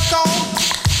hurt my cone.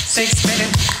 6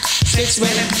 minutes. 6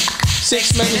 minutes.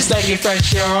 6 minutes, they get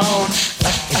fresh your own.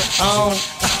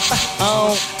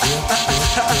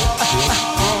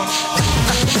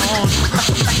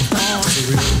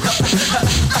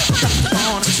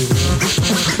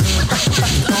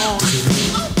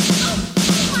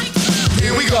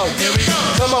 Here we go. Here we go.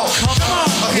 Come on.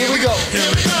 Here we go.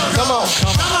 Come on.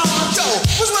 Yo,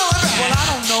 what's wrong with that? Well, I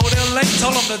don't know. They're late.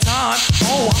 Told them the time.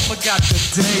 Oh, I forgot the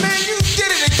day. Man, you did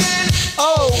it again.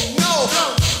 Oh, no.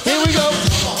 Here we go.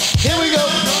 Here we go.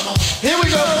 Here we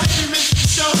go.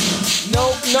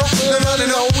 No,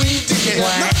 we didn't.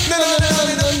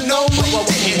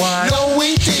 No, we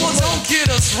didn't. Well, don't get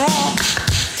us wrong.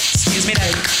 Excuse me,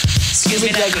 Dougie. Excuse me,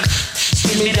 Dougie.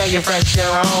 Excuse me, Dougie, fresh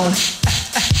your own.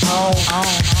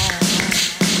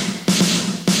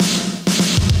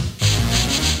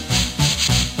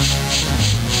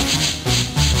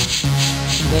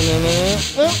 The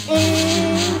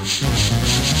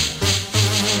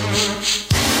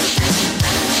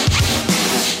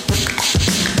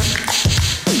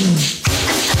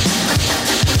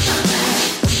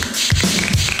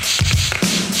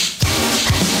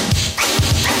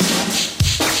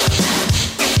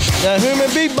human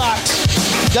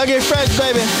beatbox. Doug it fresh,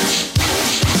 baby.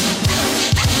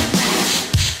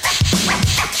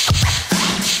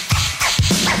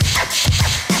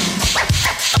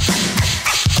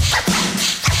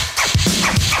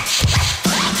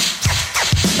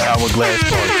 Hourglass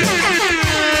Podcast.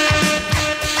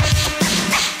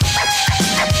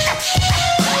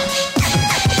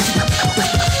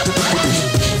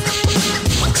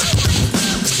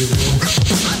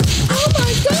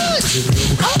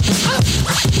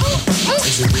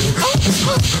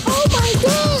 Oh my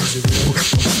God!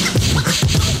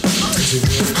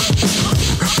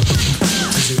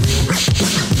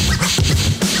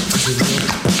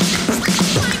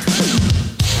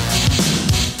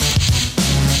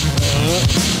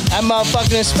 That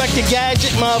motherfucking Inspector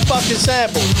Gadget motherfucking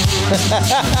sample.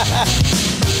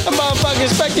 That motherfucking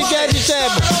Inspector Gadget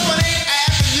sample.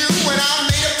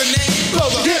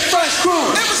 Get Fresh Crew.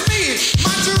 It was me,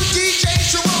 my two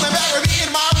DJs, Joel and Barry,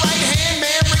 and my right hand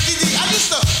man, Ricky D. I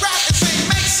used to rap and sing,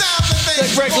 make sounds and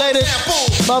things. Slick Rick later.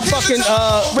 Motherfucking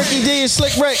Ricky D and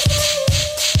Slick Rick.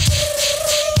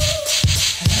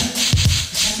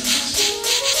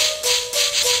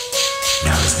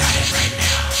 No, it's not it right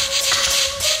now.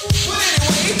 But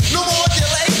anyway, no more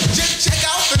delay. Just check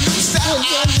out the new style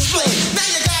I display. Now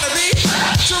you gotta be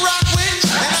to rock with,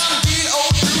 and I'm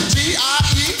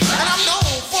D-O-U-G-I-E, and I'm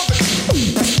known for the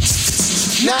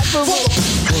not for the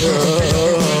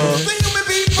human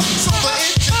beatbox of the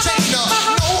entertainer.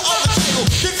 No other title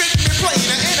can fit me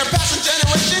plainer. In a passing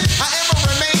generation, I am a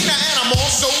remainer, and I'm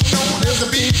also known as the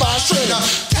beatbox trainer.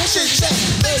 Cash and check,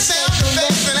 make sound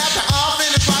effects, and after I'm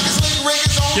finished, rockin' Slick Rick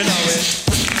is on. You know it.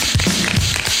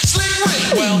 Slick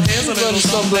Rick. Well, here's a little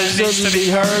something that needs to be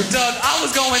heard. Doug, I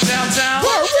was going downtown.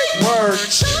 Word.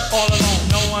 All alone,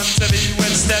 no one to be with.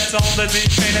 Stepped on the D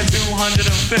train at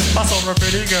 205th. I saw a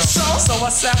pretty girl. So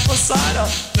I sat beside her.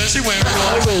 Then she went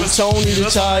with Tony the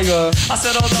Tiger. I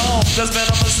said, hold on, there's been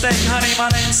a mistake. Honey,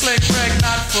 my name's Slick Rick,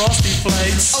 not Frosty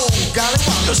Flakes. Oh, golly,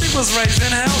 so she was raised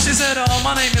in hell. She said, oh,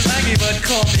 my name is Maggie, but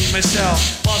call me Michelle.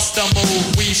 Must a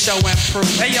move, we show and prove.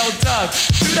 Hey, yo, Doug,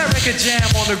 do that record jam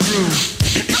on the groove.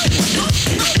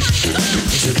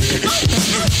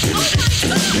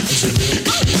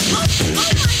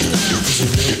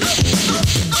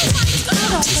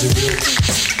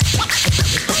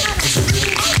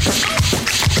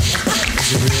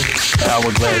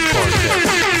 Hourglass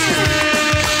Podcast.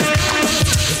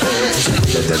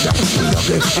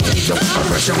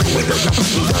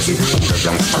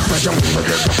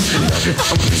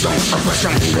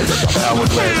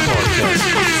 Hourglass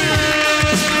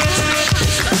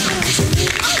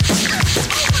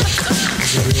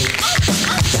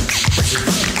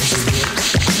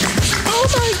Oh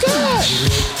my God!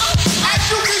 As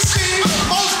you can see,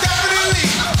 most definitely,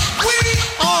 we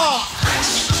are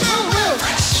Slick Rick,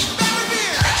 Barry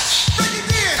Ben, Ricky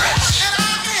D, and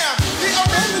I am the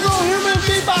original human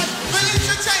beatbox, the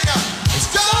entertainer,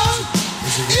 Doug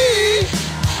E.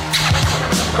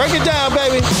 Break it down,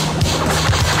 baby.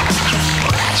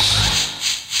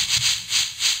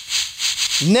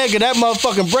 Nigga, that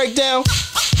motherfucking breakdown.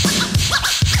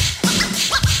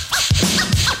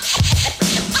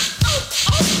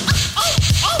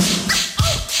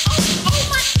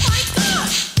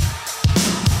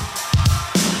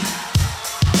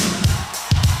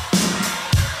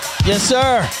 Yes,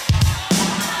 sir.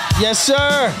 Yes,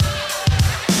 sir.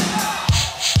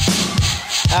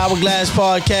 Hourglass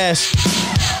Podcast.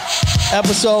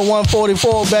 Episode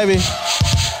 144, baby.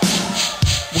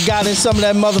 We got in some of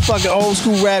that motherfucking old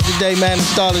school rap today, man, to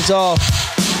start us off.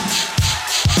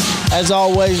 As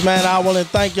always, man, I want to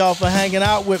thank y'all for hanging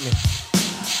out with me.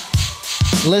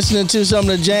 Listening to some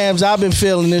of the jams I've been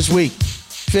feeling this week.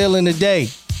 Feeling the day.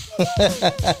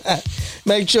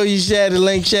 Make sure you share the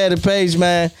link, share the page,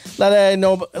 man. Let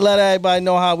everybody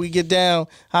know how we get down,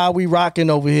 how we rocking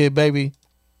over here, baby.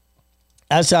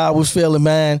 That's how I was feeling,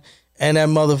 man. And that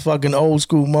motherfucking old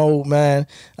school mode, man.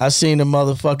 I seen the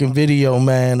motherfucking video,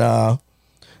 man,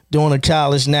 during a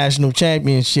college national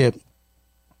championship.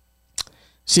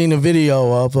 Seen a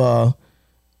video of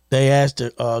they asked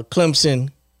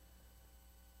Clemson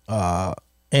and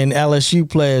LSU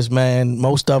players, man.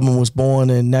 Most of them was born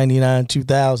in 99,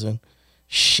 2000.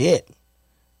 Shit.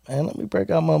 Man, let me break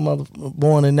out my mother.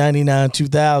 Born in 99,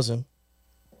 2000.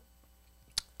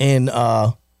 And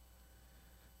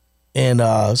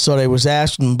And so they was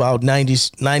asking about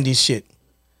 90s shit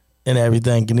and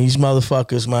everything. And these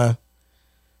motherfuckers, man.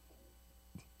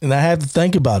 And I had to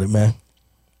think about it, man.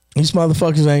 These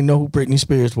motherfuckers ain't know who Britney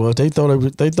Spears was. They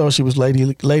thought she was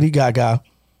Lady Gaga.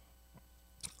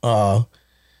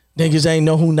 Niggas ain't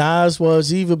know who Nas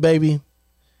was either, baby.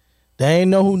 They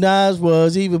ain't know who Nas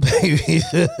was either, baby.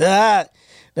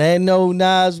 They ain't know who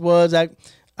Nas was.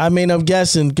 I mean, I'm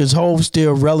guessing because Hove's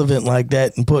still relevant like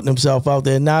that and putting himself out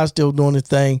there. Nas still doing his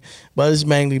thing, but it's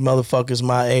mainly motherfuckers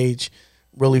my age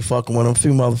really fucking with him. A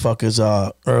few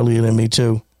motherfuckers earlier than me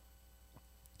too.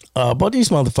 But these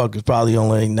motherfuckers probably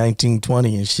only 19,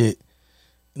 20 and shit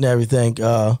and everything.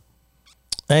 I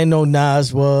ain't know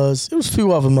Nas was. It was a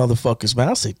few other motherfuckers, man.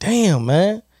 I say, damn,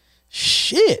 man.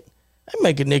 Shit. That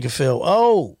make a nigga feel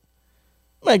old.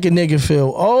 Make a nigga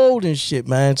feel old and shit,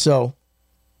 man. So,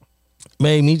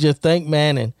 made me just think,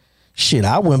 man, and shit,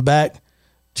 I went back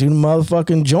to the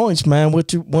motherfucking joints, man.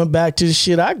 Went back to the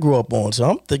shit I grew up on. So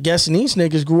I'm guessing these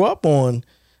niggas grew up on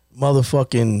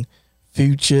motherfucking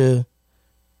Future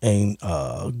and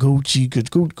Gucci.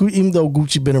 Cause even though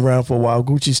Gucci been around for a while,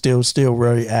 Gucci still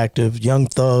very active. Young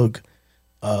Thug,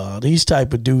 these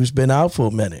type of dudes been out for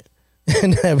a minute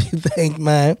and everything,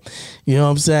 man. You know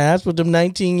what I'm saying? That's what them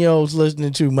 19-year-olds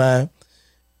listening to, man.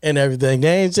 And everything.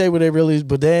 They ain't say what they really is,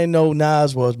 but they ain't know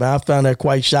Nas was, man. I found that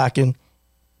quite shocking.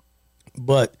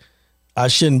 But I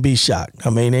shouldn't be shocked. I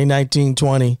mean, they 19,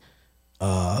 20.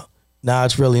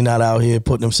 Nas really not out here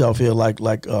putting himself here like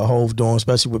Hove doing,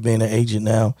 especially with being an agent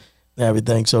now and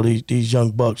everything. So these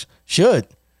young bucks should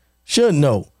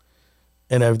know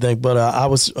and everything. But I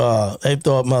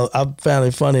found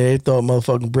it funny. They thought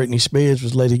motherfucking Britney Spears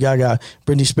was Lady Gaga.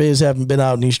 Britney Spears haven't been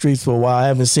out in these streets for a while. I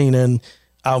haven't seen her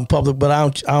out in public, but I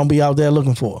don't be out there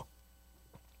looking for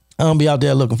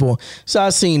her. So I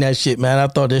seen that shit, man. I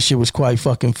thought that shit was quite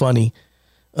fucking funny.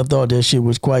 Man.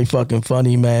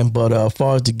 But as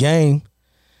far as the game,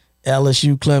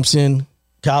 LSU Clemson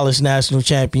College National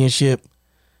Championship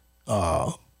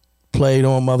played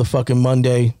on motherfucking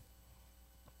Monday.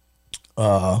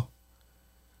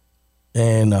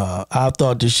 And I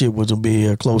thought this shit was gonna be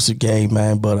a closer game,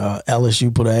 man. But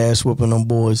LSU put an ass whooping on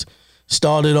boys.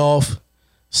 Started off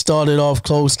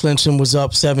close. Clemson was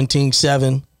up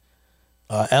 17-7.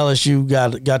 LSU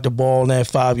got the ball on that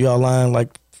 5-yard line, like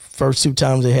first 2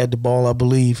 times they had the ball, I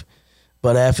believe.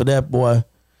 But after that, boy,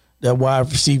 that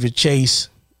wide receiver Chase,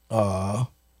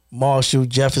 Marshall,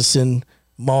 Jefferson,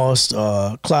 Moss,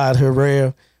 Clyde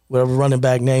Herrera, whatever running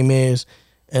back name is,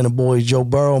 and the boy Joe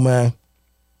Burrow, man.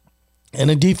 And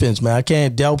the defense, man. I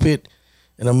can't doubt it.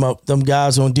 And them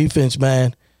guys on defense,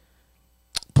 man,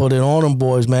 put it on them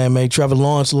boys, man. Made Trevor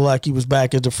Lawrence look like he was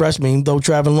back as a freshman, even though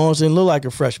Trevor Lawrence didn't look like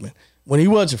a freshman when he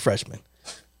was a freshman.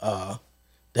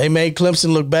 They made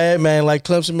Clemson look bad, man, like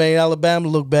Clemson made Alabama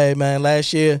look bad, man.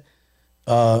 Last year,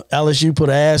 LSU put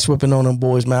an ass whipping on them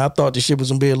boys, man. I thought the shit was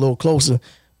going to be a little closer,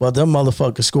 but them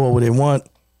motherfuckers score what they want.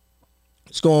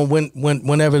 Scoring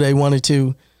whenever they wanted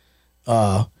to.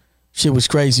 Shit was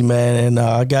crazy, man, and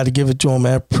I got to give it to them,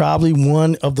 man. Probably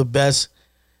one of the best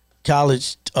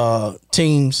college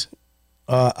teams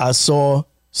I saw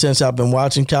since I've been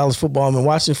watching college football. I've been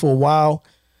watching for a while.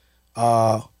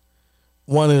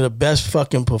 One of the best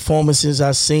fucking performances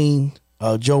I've seen.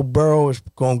 Joe Burrow is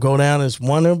going to go down as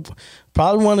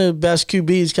probably one of the best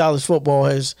QBs college football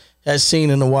has seen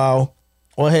in a while,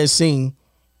 or has seen.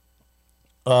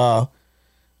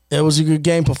 It was a good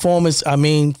game performance. I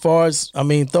mean,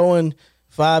 throwing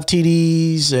 5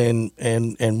 TDs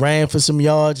and ran for some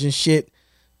yards and shit.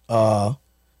 And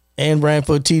ran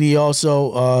for a TD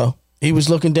also. He was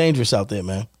looking dangerous out there,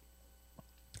 man.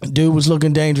 Dude was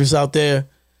looking dangerous out there.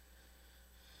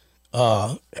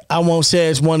 I won't say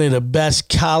it's one of the best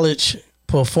college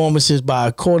performances by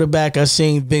a quarterback. I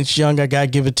seen Vince Young. I got to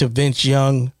give it to Vince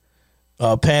Young.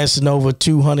 Passing over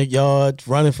 200 yards,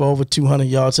 running for over 200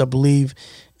 yards, I believe,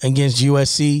 against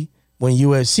USC, when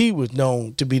USC was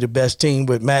known to be the best team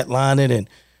with Matt Leinart and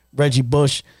Reggie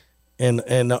Bush and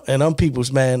them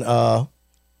peoples, man.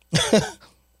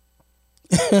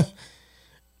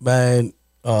 Man,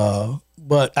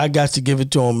 but I got to give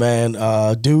it to him, man.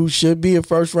 Dude should be a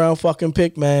first-round fucking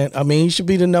pick, man. I mean, he should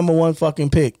be the number 1 fucking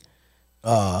pick.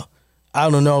 I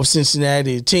don't know if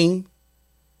Cincinnati, a team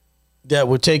that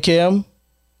would take care of him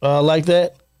like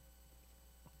that.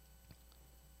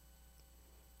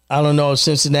 I don't know if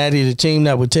Cincinnati, the team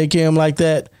that would take care of him like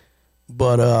that,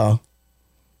 but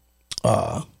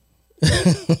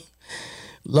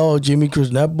Lord Jimmy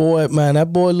Cruz, that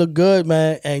boy look good,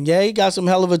 man. And yeah, he got some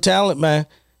hell of a talent, man.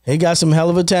 He got some hell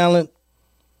of a talent,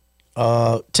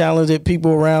 talented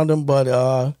people around him,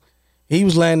 but He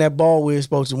was landing that ball where it's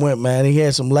supposed to went, man. He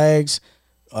had some legs.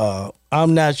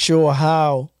 I'm not sure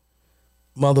how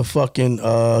motherfucking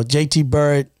JT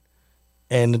Barrett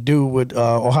and the dude with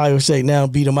Ohio State now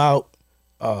beat him out.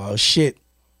 Shit.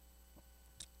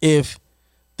 If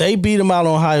they beat him out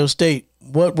on Ohio State,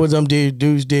 what would them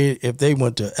dudes did if they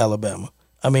went to Alabama?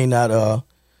 I mean, not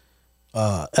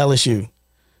LSU.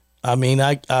 I mean,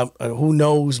 I who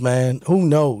knows, man? Who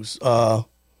knows?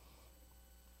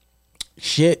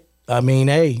 Shit. I mean,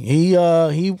 hey,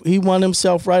 he won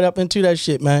himself right up into that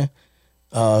shit, man.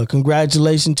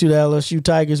 Congratulations to the LSU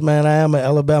Tigers, man. I am an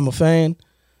Alabama fan.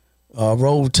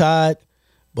 Roll Tide,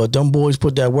 but them boys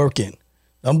put that work in.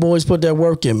 Them boys put that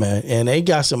work in, man, and they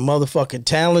got some motherfucking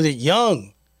talented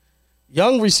young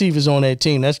receivers on that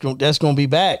team. That's gonna be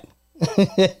back.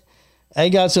 They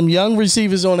got some young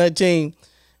receivers on that team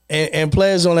and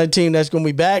players on that team that's gonna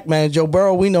be back, man. Joe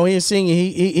Burrow, we know he's senior.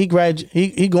 He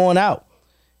going out.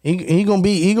 He gonna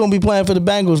be playing for the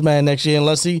Bengals, man, next year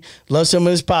unless some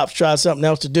of his pops try something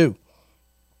else to do.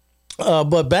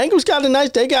 But Bengals got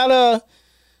they got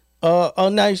a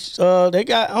nice they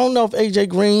got, I don't know if AJ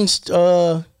Green's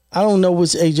I don't know what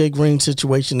AJ Green's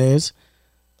situation is.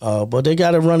 But they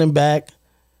got a running back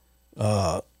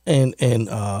and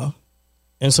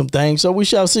some things. So we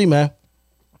shall see, man.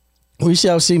 We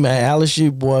shall see, man.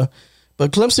 LSU, boy.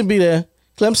 But Clemson be there.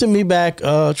 Clemson be back.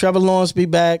 Trevor Lawrence be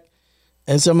back.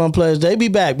 And some of them players, they be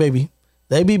back, baby.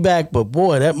 They be back. But,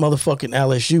 boy, that motherfucking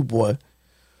LSU, boy.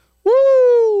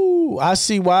 Woo! I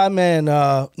see why, man.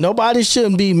 Nobody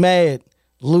shouldn't be mad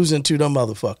losing to them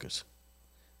motherfuckers.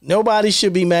 Nobody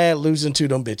should be mad losing to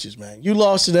them bitches, man. You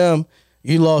lost to them.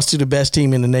 You lost to the best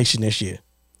team in the nation this year.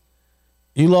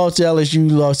 You lost to LSU.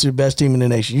 You lost to the best team in the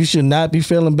nation. You should not be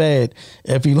feeling bad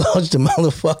if you lost to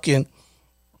motherfucking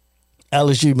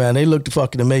LSU, man. They looked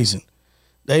fucking amazing.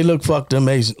 They look fucking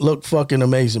amazing. Look fucking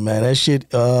amazing, man. That shit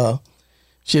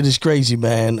is crazy,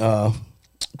 man.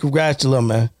 Congrats to them,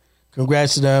 man.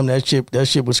 Congrats to them. That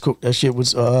shit was cool. That shit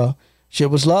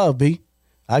was love, B.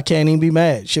 I can't even be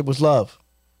mad. Shit was love.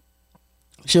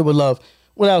 Shit was love.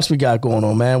 What else we got going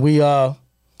on, man? We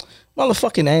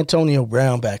motherfucking Antonio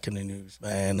Brown back in the news,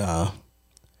 man.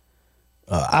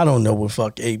 I don't know what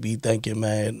fuck AB thinking,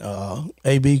 man.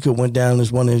 AB could went down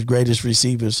as one of his greatest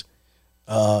receivers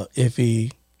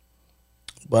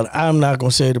but I'm not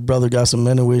gonna say the brother got some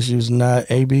mental issues. Not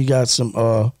AB got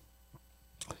some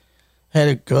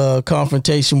had a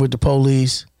confrontation with the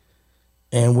police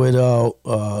and with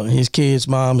his kid's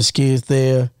mom, his kids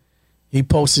there. He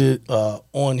posted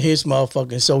on his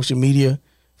motherfucking social media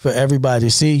for everybody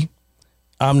to see.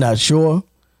 I'm not sure,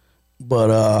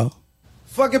 but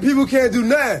fucking people can't do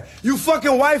nothing. You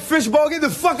fucking white fishbowl, get the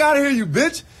fuck out of here, you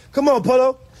bitch. Come on,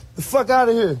 Polo. The fuck out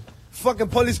of here. Fucking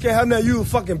police can't have nothing. You a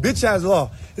fucking bitch ass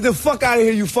law. Get the fuck out of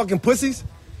here, you fucking pussies.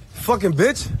 Fucking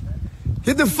bitch.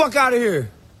 Get the fuck out of here.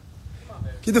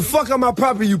 Get the fuck out of my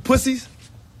property, you pussies.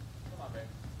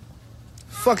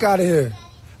 Fuck out of here.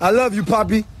 I love you,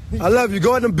 Poppy. I love you.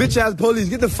 Go at them bitch ass police.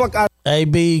 Get the fuck out.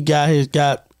 AB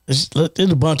there's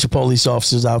a bunch of police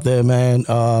officers out there, man.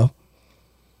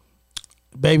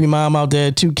 Baby mom out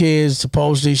there, 2 kids.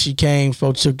 Supposedly she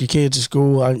took the kids to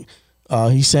school.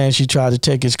 He's saying she tried to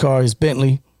take his car, his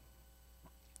Bentley.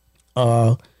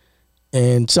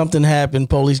 And something happened.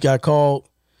 Police got called.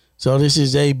 So this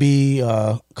is AB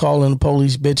calling the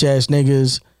police bitch ass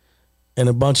niggas and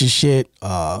a bunch of shit,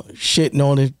 shitting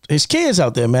on his kids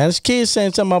out there, man. His kids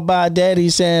saying something about daddy,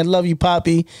 saying love you,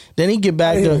 Poppy. Then he get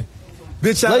back to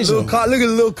bitch ass little cop. Look at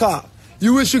the little cop.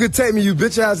 You wish you could take me, you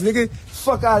bitch ass nigga.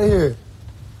 Fuck out of here.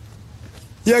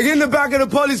 Yeah, get in the back of the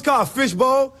police car,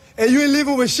 fishbowl, and you ain't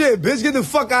leaving with shit, bitch. Get the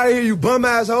fuck out of here, you bum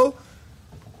asshole.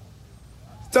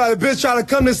 Tell the bitch try to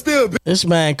come to steal. Bitch. This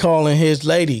man calling his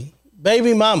lady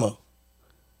baby mama,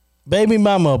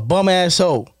 a bum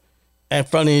asshole in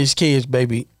front of his kids,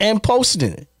 baby, and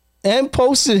posting it. And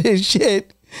posting his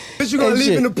shit. Bitch, you gonna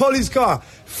leave in the police car.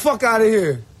 Fuck out of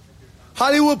here.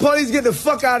 Hollywood police, get the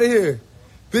fuck out of here.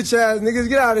 Bitch ass niggas,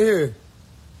 get out of here.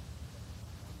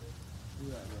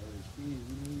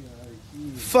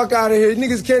 Fuck out of here.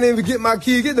 Niggas can't even get my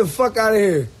key. Get the fuck out of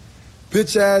here.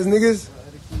 Bitch ass niggas.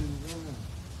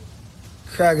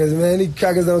 Crackers, man. These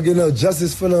crackers don't get no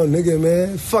justice for no nigga,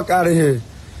 man. Fuck out of here.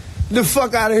 Get the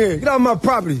fuck out of here. Get off my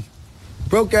property.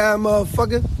 Broke ass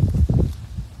motherfucker.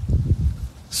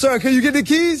 Sir, can you get the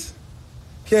keys?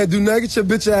 Can't do nothing. Get your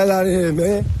bitch ass out of here,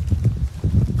 man.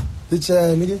 Bitch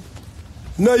ass nigga.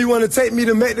 No, you want to take me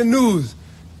to make the news.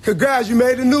 Congrats, you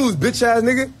made the news, bitch ass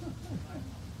nigga.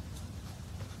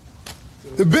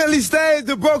 The Bentley stays,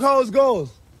 the broke hoes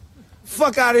goes.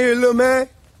 Fuck out of here, little man.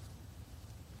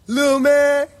 Little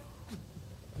man.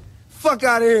 Fuck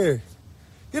out of here.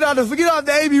 Get out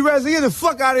the AB Wrestling. Get the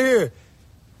fuck out of here.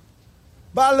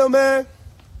 Bye, little man.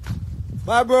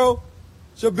 Bye, bro.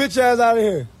 Get your bitch ass out of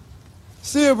here.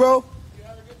 See you, bro.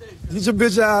 Get your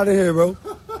bitch out of here, bro.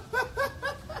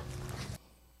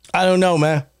 I don't know,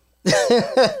 man.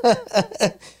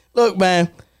 Look, man,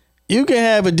 you can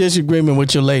have a disagreement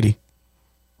with your lady.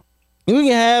 You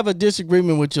can have a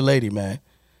disagreement with your lady, man.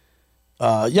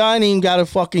 Y'all ain't even gotta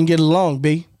fucking get along,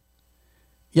 B.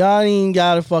 Y'all ain't even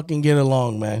gotta fucking get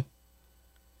along, man.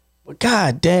 But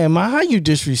god damn, man, how you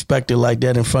disrespect her like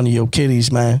that in front of your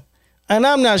kiddies, man? And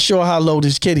I'm not sure how low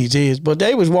this kiddies is, but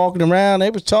they was walking around, they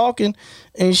was talking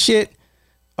and shit.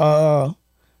 Bum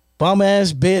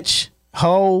ass bitch,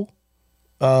 hoe,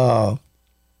 all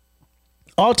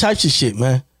types of shit,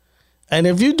 man. And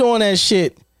if you doing that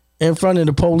shit in front of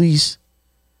the police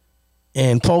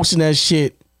and posting that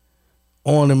shit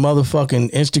on the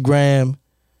motherfucking Instagram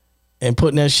and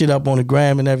putting that shit up on the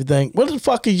gram and everything, what the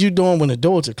fuck are you doing when the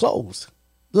doors are closed?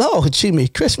 Lord, Jimmy,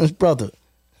 Christmas brother.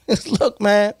 Look,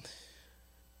 man.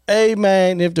 Hey,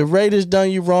 man, if the Raiders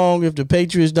done you wrong, if the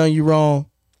Patriots done you wrong,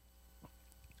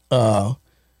 God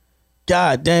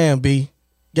damn, B.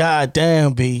 God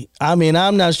damn, B. I mean,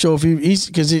 I'm not sure if he's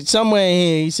because it's somewhere in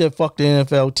here he said fuck the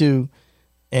NFL too,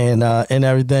 and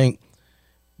everything.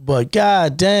 But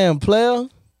god damn, player.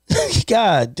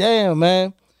 God damn,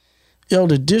 man. Yo,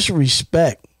 the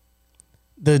disrespect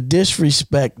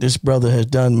this brother has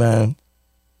done, man,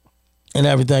 and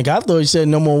everything. I thought he said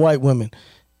no more white women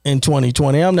in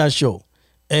 2020. I'm not sure.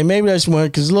 And maybe that's one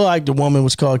because it looked like the woman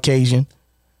was Caucasian.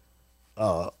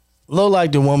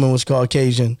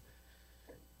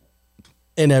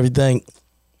 And everything.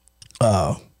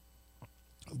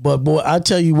 But boy, I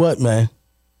tell you what, man.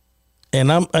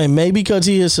 And maybe because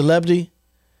he is a celebrity,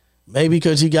 maybe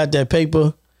because he got that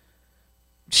paper.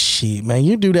 Shit, man,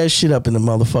 you do that shit up in the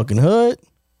motherfucking hood.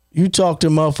 You talk to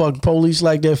motherfucking police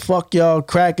like that, fuck y'all,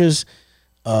 crackers,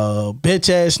 bitch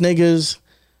ass niggas,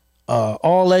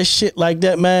 all that shit like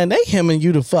that, man. They hemming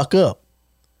you the fuck up.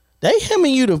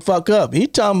 He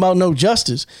talking about no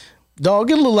justice.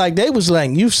 Dog, it look like they was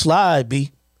like, you slide,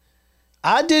 B.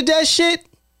 I did that shit.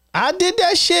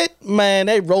 Man,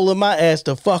 they rolling my ass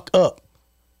the fuck up.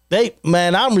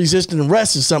 I'm resisting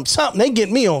arrest or something. They get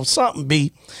me on something,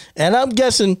 B. And I'm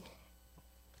guessing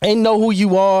they know who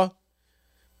you are.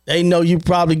 They know you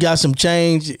probably got some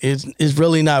change. It's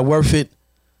really not worth it.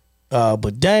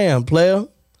 But damn, player.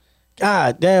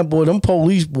 God damn, boy, them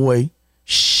police, boy.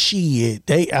 Shit.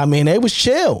 They was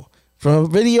chill. From a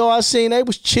video I seen, they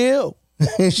was chill.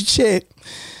 Shit.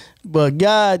 But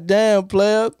god damn,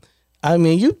 player. I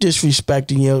mean, you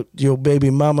disrespecting your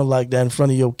baby mama like that in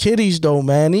front of your kiddies, though,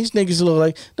 man. These niggas look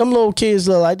like, them little kids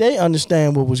look like they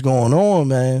understand what was going on,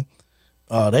 man.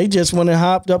 They just went and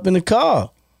hopped up in the car.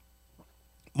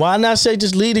 Why not say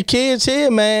just leave the kids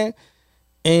here, man,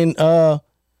 and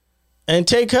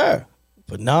take her?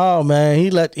 But no, man, he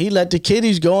let the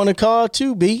kiddies go in the car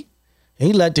too, B.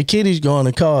 He let the kiddies go in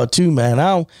the car too, man.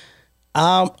 I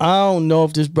don't know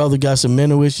if this brother got some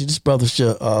mental issues. This brother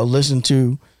should listen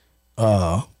to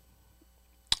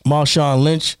Marshawn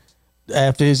Lynch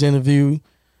after his interview.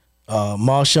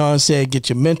 Marshawn said, get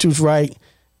your mentals right,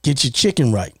 get your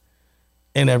chicken right,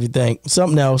 and everything.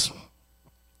 Something else.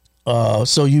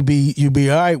 So you be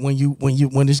all right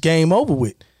when this game over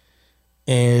with.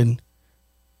 And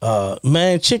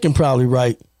man, chicken probably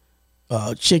right.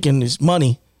 Chicken is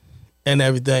money and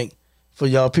everything. For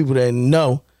y'all people that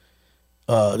know,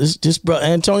 this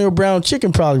Antonio Brown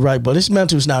chicken probably right, but his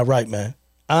mental's not right, man.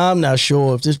 I'm not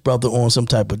sure if this brother on some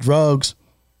type of drugs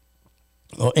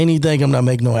or anything. I'm not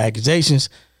making no accusations,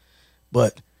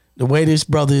 but the way this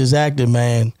brother is acting,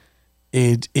 man,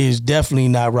 it is definitely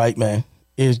not right, man.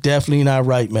 It's definitely not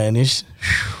right, man. It's,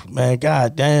 man,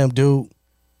 god damn, dude.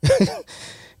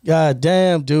 God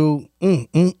damn, dude.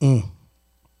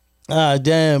 Ah,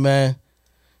 damn, man.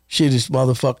 Shit is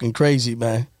motherfucking crazy,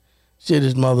 man. Shit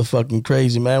is motherfucking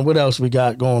crazy, man. What else we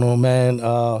got going on, man?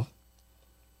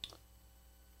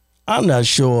 I'm not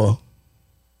sure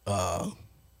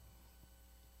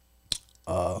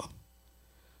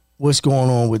what's going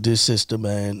on with this sister,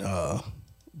 man.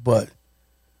 But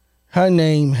her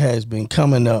name has been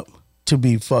coming up to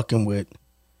be fucking with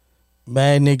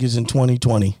mad niggas in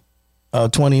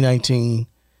 2019.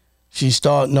 She's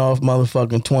starting off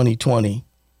motherfucking 2020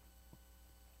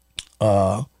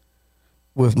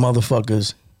 with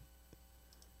motherfuckers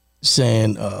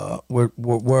saying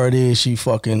where it is she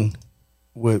fucking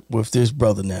with this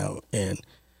brother now. And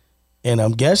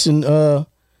I'm guessing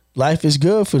life is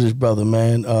good for this brother,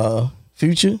 man.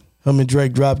 Future, him and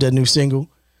Drake dropped that new single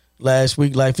last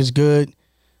week, Life is Good.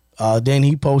 Then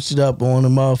he posted up on the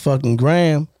motherfucking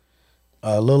gram,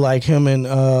 look like him and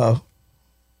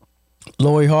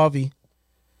Lori Harvey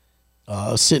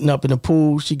sitting up in the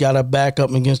pool. She got her back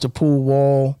up against the pool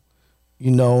wall,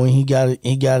 and he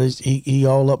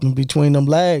all up in between them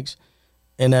legs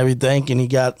and everything, and he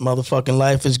got motherfucking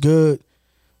Life is Good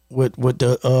with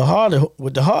the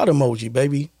heart emoji,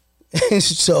 baby.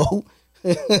 So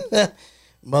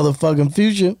motherfucking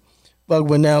Future. Fuck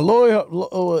with now,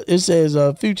 Lori. It says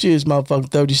Future is motherfucking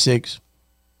 36.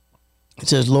 It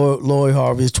says Lori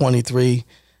Harvey is 23.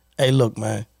 Hey, look,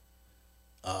 man.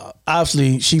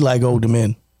 Obviously, she like older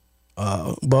men.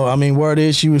 But I mean, word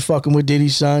is she was fucking with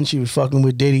Diddy's son. She was fucking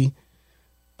with Diddy.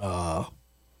 Trey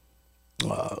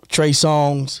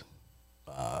Songz.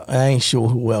 I ain't sure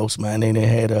who else, man. They done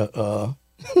had a.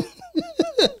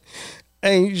 I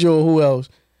ain't sure who else.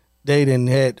 They didn't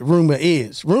had. Rumor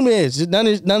is none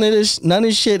of this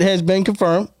shit has been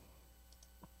confirmed.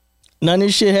 None of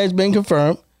this shit has been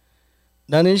confirmed.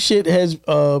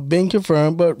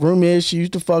 But rumor is she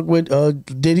used to fuck with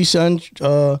Diddy's son,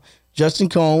 Justin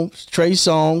Combs, Trey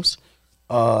Songz,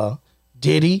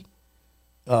 Diddy.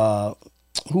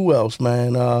 Who else,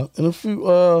 man? And a few.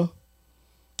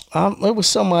 It was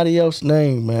somebody else's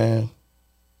name, man.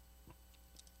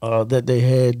 That they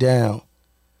had down.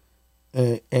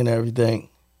 And everything.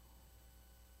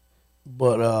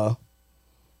 But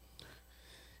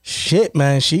shit,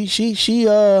 man, she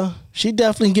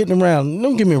definitely getting around.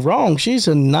 Don't get me wrong, she's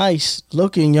a nice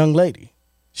looking young lady.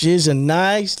 She's a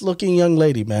nice looking young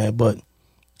lady, man.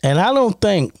 And I don't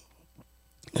think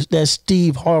that's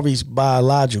Steve Harvey's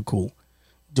biological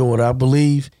daughter. I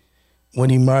believe when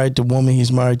he married the woman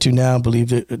he's married to now, I believe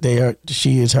that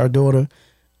she is her daughter.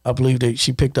 I believe that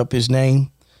she picked up his name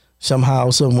somehow,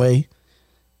 some way.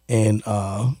 And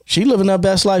she living her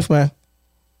best life, man.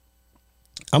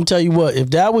 I'm telling you what,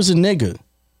 if that was a nigga,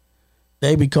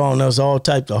 they be calling us all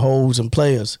types of hoes and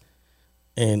players.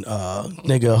 And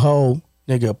nigga a hoe,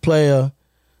 nigga a player,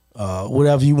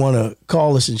 whatever you want to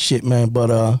call us and shit, man.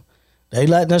 But they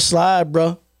letting us slide,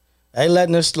 bro. They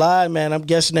letting us slide, man. I'm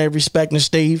guessing they respecting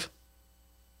Steve.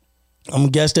 But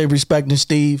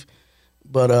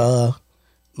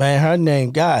man, her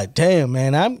name, god damn,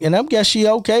 man. I'm guess she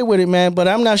okay with it, man, but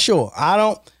I'm not sure.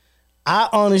 I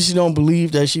honestly don't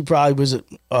believe that she probably was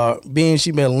being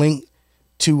she been linked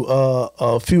to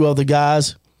a few other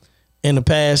guys in the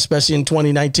past, especially in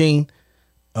 2019.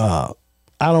 I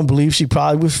don't believe she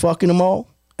probably was fucking them all.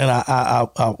 And I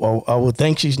would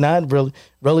think she's not.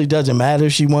 Really doesn't matter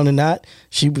if she won or not.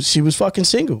 She was fucking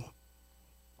single.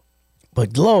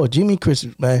 But Lord, Jimmy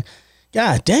Christmas, man,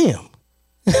 god damn.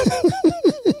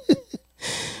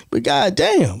 But god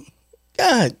damn,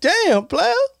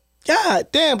 player. God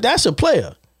damn, that's a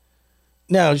player.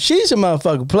 Now, she's a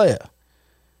motherfucking player.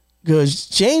 Because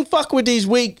she ain't fuck with these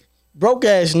weak, broke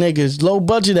ass niggas, low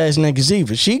budget ass niggas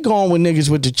either. She going with niggas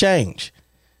with the change.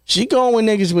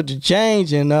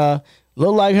 And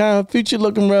look like her and Future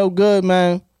looking real good,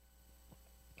 man.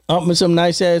 Up in some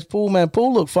nice ass pool, man.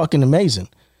 Pool look fucking amazing.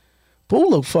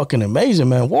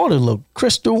 Man. Water look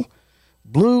crystal.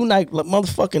 Blue night,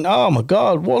 motherfucking, oh my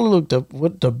God, water looked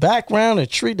with the background, the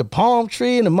tree, the palm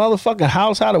tree, and the motherfucking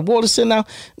house, how the water sitting out,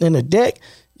 and the deck.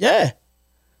 Yeah,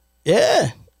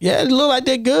 it look like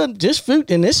they're good. Just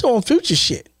food, and it's on Future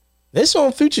shit. I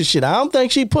don't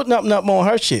think she putting up nothing on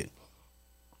her shit.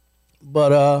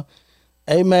 But,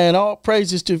 hey, man, all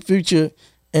praises to Future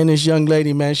and this young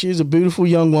lady, man. She's a beautiful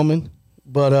young woman.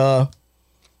 But,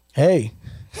 hey.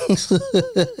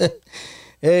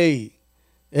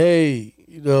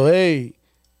 Hey,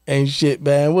 ain't shit,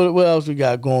 man. What else we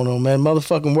got going on, man?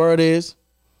 Motherfucking word is,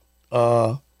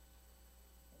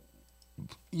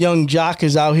 Young Jock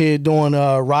is out here doing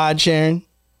ride sharing.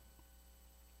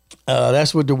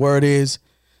 That's what the word is.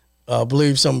 I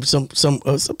believe I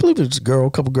believe it was a girl,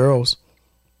 a couple girls.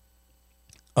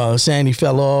 Saying he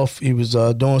fell off. He was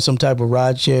doing some type of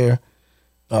ride share,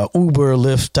 Uber,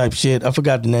 Lyft type shit. I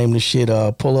forgot the name of the shit.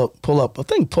 Pull up. I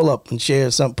think pull up and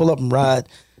share something. Pull up and ride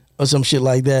or some shit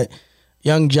like that.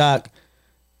 Young Jock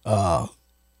was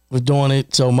doing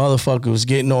it, so motherfucker was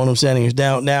getting on him, saying he was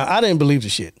down. Now I didn't believe the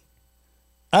shit.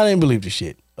 I have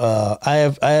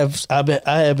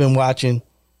been watching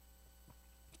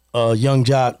Young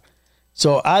Jock,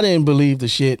 so I didn't believe the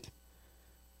shit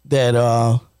that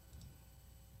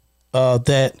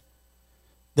that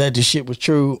the shit was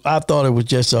true. I thought it was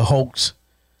just a hoax.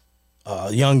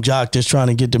 Young Jock just trying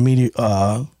to get the media,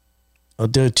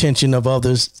 the attention of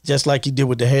others, just like he did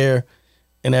with the hair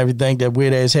and everything, that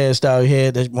weird ass hairstyle he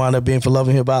had that wound up being for Love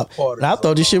and Hip Hop. And I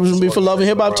thought this shit was gonna be for Love and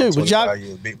Hip Hop too. But Jock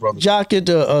get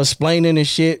to explaining his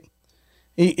shit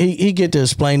He get to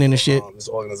explaining the shit. This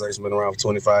organization been around for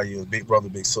 25 years. Big brother,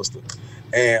 big sister.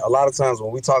 And a lot of times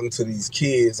when we talking to these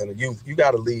kids and the youth, you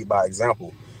got to lead by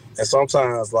example. And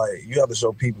sometimes, like, you have to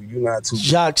show people you're not too.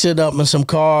 Jacques sit up in some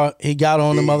car. He got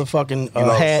on the motherfucking you know hat.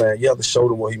 What I'm saying? You have to show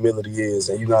them what humility is,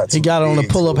 and you're not too. He got on the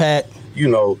pull-up hat. You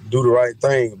know, do the right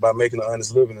thing by making an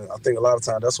honest living. And I think a lot of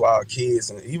times that's why our kids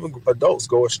and even adults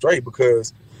go astray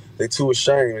because they too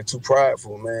ashamed and too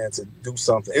prideful, man, to do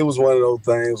something. It was one of those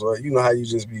things where you know how you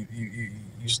just be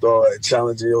you start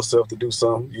challenging yourself to do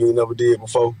something you ain't never did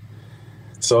before.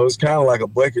 So it's kind of like a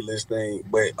bucket list thing.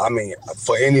 But, I mean,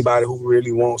 for anybody who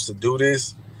really wants to do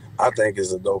this, I think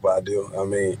it's a dope idea. I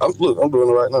mean, I'm doing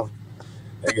it right now.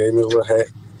 They gave me a little hat.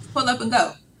 Pull up and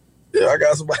go. Yeah, I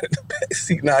got somebody in the back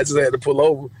seat. Now I just had to pull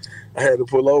over.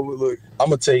 Look, I'm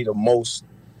going to tell you the most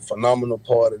phenomenal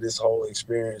part of this whole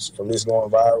experience from this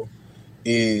going viral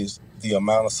is the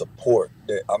amount of support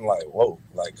that I'm like, whoa.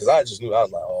 Like, because I just knew, I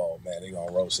was like, oh, man, they going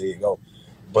to roast. Here you go.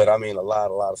 But I mean, a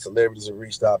lot of celebrities have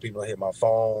reached out. People hit my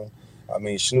phone. I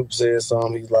mean, Snoop said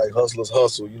something. He's like, hustlers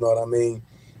hustle. You know what I mean?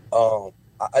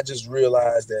 I just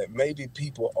realized that maybe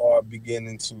people are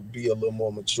beginning to be a little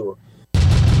more mature.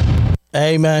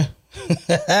 Hey, man.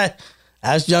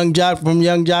 That's Young Jock from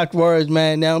Young Jock Words,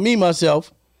 man. Now, me,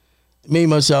 myself, I'm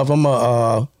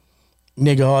a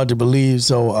nigga hard to believe,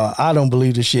 so I don't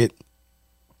believe the shit.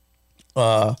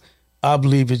 I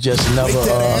believe it's just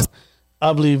another...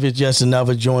 I believe it's just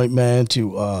another joint, man,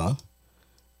 to,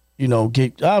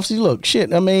 get, obviously, look,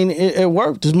 shit, I mean, it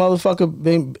worked. This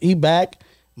motherfucker, he back.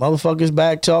 Motherfucker's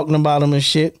back talking about him and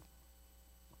shit.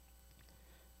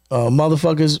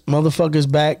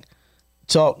 Motherfuckers back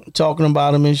talking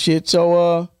about him and shit.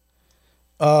 So,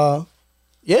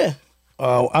 yeah.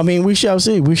 I mean, we shall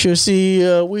see. We shall see,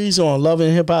 Weez on Love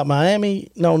and Hip Hop Miami.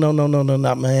 No,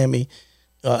 not Miami.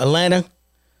 Atlanta.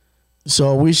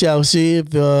 So we shall see if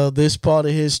this part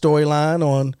of his storyline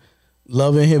on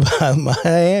Love and Hip Hop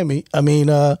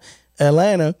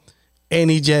Atlanta,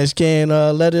 and he just can't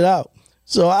let it out.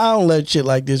 So I don't let shit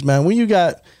like this, man.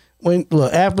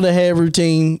 After the hair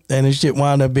routine and this shit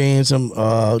wound up being some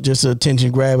just an attention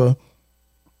grabber,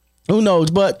 who knows?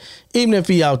 But even if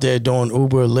he out there doing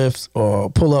Uber, Lyft,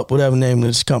 or pull up, whatever name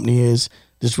this company is,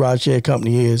 this rideshare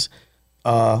company is,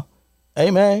 hey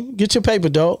man, get your paper,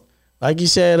 dog. Like you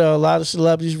said, a lot of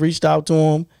celebrities reached out to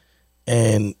him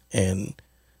and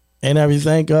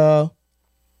everything.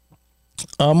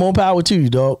 More power to you,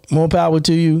 dog. More power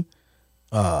to you.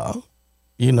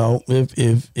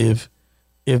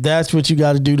 If that's what you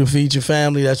got to do to feed your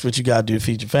family, that's what you got to do to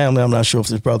feed your family. I'm not sure if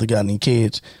this brother got any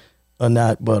kids or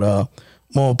not, but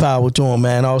more power to him,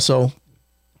 man. Also,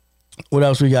 what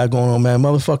else we got going on, man?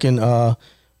 Motherfucking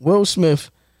Will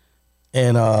Smith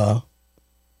and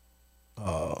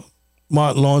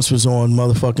Martin Lawrence was on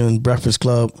motherfucking Breakfast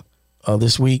Club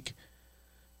this week.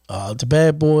 The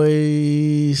Bad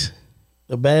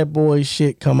Boys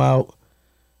shit come out.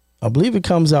 I believe it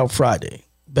comes out Friday.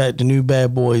 The new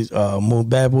Bad Boys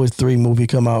 3 movie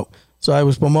come out. So I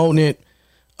was promoting it.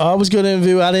 It was a good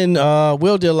interview. I didn't.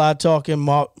 Will did a lot of talking.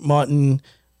 Martin,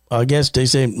 I guess they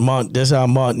say Martin. That's how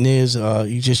Martin is.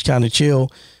 You just kind of chill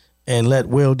and let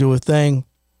Will do a thing.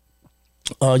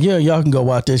 Yeah, y'all can go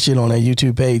watch that shit on that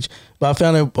YouTube page. But I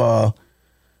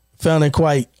found it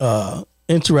quite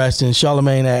interesting.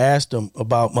 Charlamagne had asked him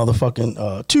about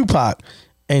motherfucking Tupac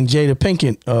and Jada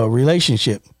Pinkett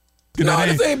relationship. No,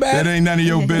 this ain't bad. That ain't none of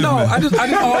your business. No, I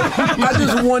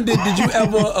just wondered,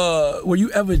 were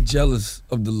you ever jealous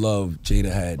of the love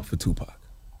Jada had for Tupac?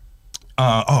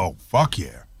 Oh, fuck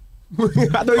yeah. I thought you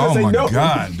were gonna say no. Oh my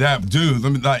God, that dude.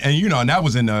 And that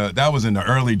was in the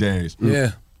early days.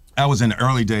 Yeah. That was in the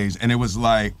early days, and it was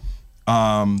like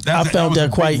I found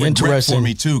that quite interesting for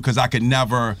me too, because I could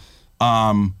never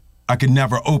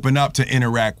open up to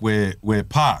interact with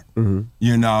Pac, and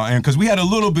because we had a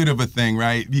little bit of a thing,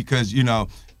 right? Because they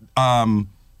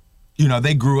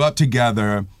grew up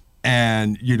together,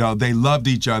 and they loved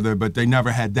each other, but they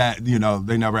never had that,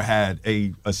 they never had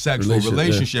a sexual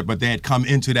relationship, but they had come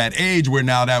into that age where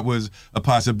now that was a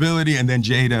possibility, and then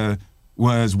Jada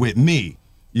was with me.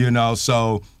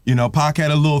 So, Pac had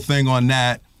a little thing on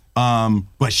that,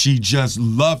 but she just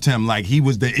loved him like he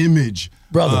was the image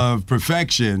of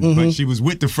perfection, but she was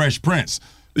with the Fresh Prince,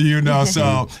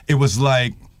 so it was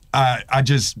like, I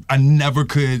never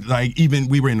could, like, even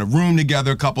we were in a room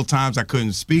together a couple times, I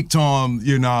couldn't speak to him,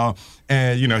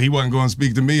 And, you know, he wasn't going to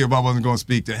speak to me if I wasn't going to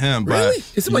speak to him. Really?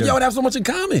 But, It seemed like yeah. y'all would have so much in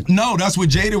common. No, that's what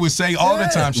Jada would say all the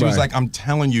time. She was Right. like, I'm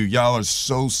telling you, y'all are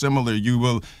so similar. You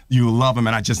will love him.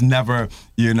 And I just never,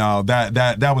 you know,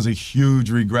 that was a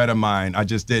huge regret of mine. I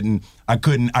just I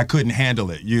couldn't handle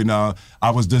it. You know,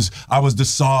 I was the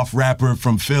soft rapper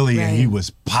from Philly and he was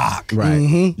Pac. Right.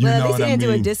 You Well, at know least what he I didn't do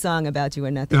a mean? diss song about you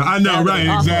or nothing. I know, That right?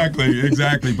 was awful.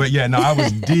 Exactly. But yeah, no, I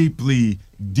was deeply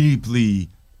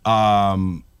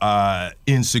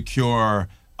insecure,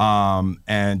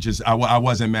 and just I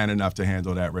wasn't man enough to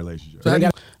handle that relationship.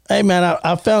 Hey, man,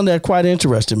 I found that quite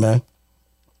interesting, man.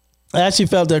 I actually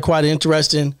felt that quite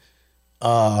interesting,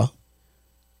 and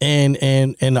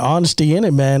the honesty in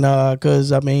it, man.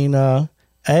 Because I mean,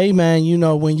 hey, man, you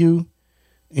know when you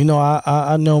know,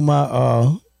 I know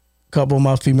my couple of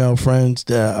my female friends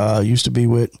that I used to be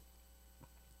with,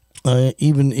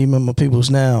 even my peoples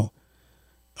now,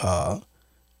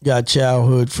 got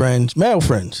childhood friends, male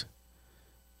friends,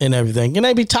 and everything, and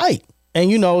they be tight. And,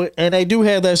 you know, and they do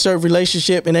have that certain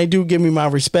relationship, and they do give me my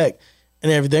respect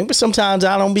and everything. But sometimes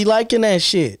I don't be liking that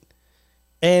shit.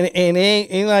 And it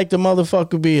ain't like the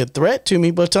motherfucker be a threat to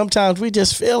me, but sometimes we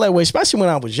just feel that way, especially when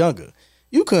I was younger.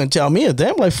 You couldn't tell me a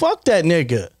damn, like, fuck that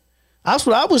nigga. That's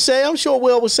what I would say. I'm sure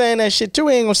Will was saying that shit too.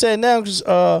 He ain't gonna say it now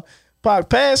because Pac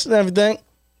passed and everything.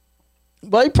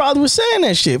 But he probably was saying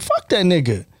that shit. Fuck that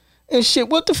nigga. And shit,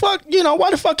 what the fuck? You know,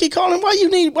 why the fuck he calling?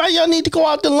 Why y'all need to go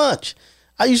out to lunch?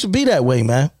 I used to be that way,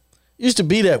 man. I used to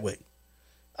be that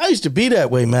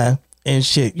way, man. And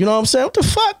shit, you know what I'm saying? What the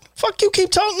fuck? Fuck you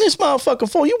keep talking to this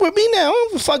motherfucker for? You with me now?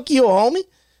 Fuck you, homie.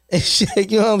 And shit,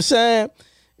 you know what I'm saying?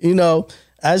 You know,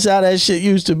 that's how that shit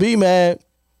used to be, man.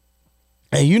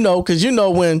 And you know, cause you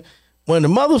know when the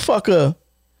motherfucker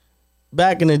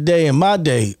back in the day, in my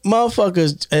day,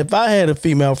 motherfuckers, if I had a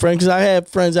female friend, cause I had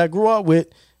friends I grew up with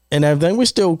and everything, we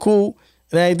still cool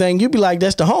and everything, you'd be like,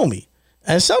 that's the homie.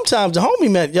 And sometimes the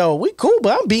homie meant, yo, we cool,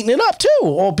 but I'm beating it up too,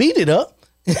 or beat it up,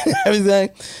 everything.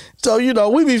 So, you know,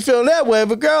 we be feeling that way.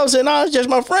 But girls say, no, it's just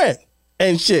my friend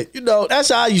and shit. You know, that's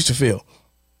how I used to feel.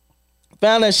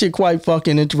 Found that shit quite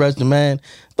fucking interesting, man.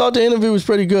 Thought the interview was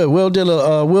pretty good. Will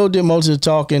did most of the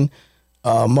talking.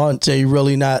 Martin said he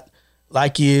really not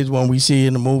like he is when we see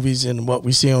in the movies and what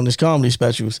we see on his comedy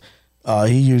specials.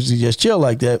 He usually just chill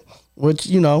like that, which,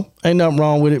 you know, ain't nothing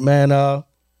wrong with it, man. I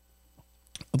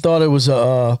thought it was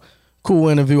a cool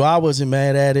interview. I wasn't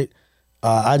mad at it.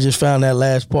 I just found that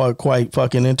last part quite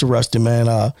fucking interesting,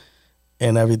 man,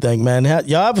 and everything, man.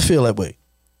 Y'all ever feel that way?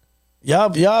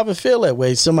 Y'all ever feel that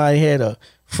way? Somebody had a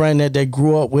friend that they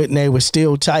grew up with and they were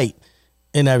still tight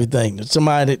and everything.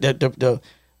 Somebody that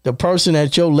the person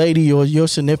that your lady or your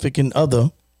significant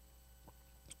other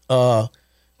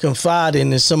confide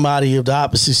in is somebody of the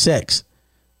opposite sex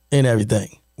and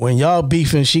everything. When y'all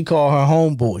beefing, she call her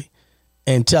homeboy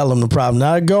and tell him the problem.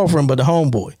 Not a girlfriend, but the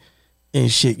homeboy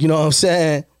and shit. You know what I'm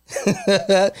saying?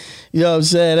 You know what I'm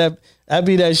saying? That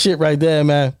be that shit right there,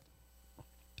 man.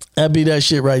 That be that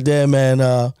shit right there, man.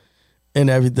 And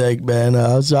everything,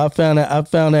 man. So I found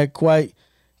that quite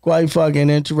fucking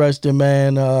interesting,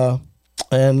 man.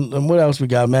 And what else we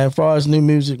got, man? As far as new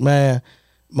music, man,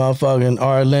 motherfucking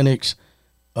Ari Lennox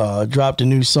dropped a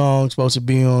new song, supposed to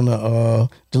be on the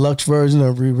deluxe version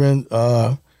of Revenge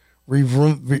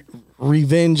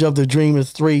of the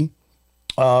Dreamers 3,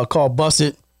 called Bust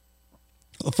It.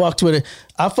 I fucks with it.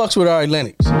 I fucks with Ari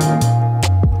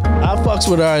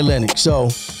Lennox. So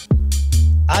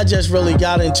I just really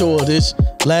got into it this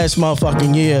last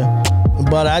motherfucking year,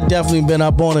 but I definitely been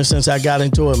up on it since I got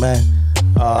into it, man.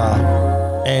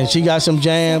 And she got some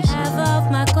jams. Fuck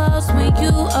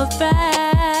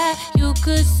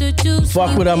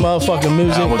with that motherfucking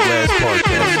music. Hourglass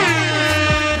Podcast.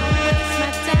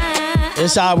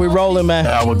 It's how we rolling, man.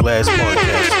 Hourglass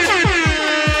Podcast.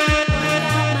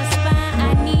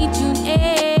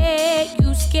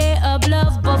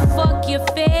 Fuck your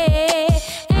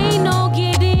face. Ain't no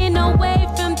getting away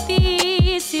from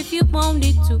this if you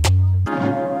wanted to.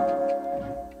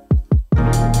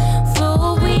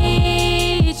 For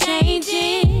we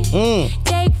changing.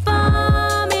 Take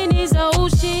form in this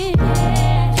ocean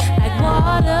like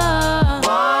water.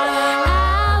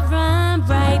 I run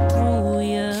right through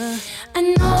you. I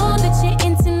know that you're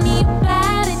into me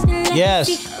about it. Yes.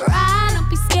 Right, don't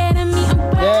be scared of me. I'm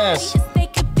bright. Yes.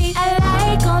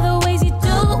 I like all the ways you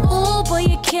do. Ooh, boy,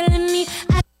 you're killing me.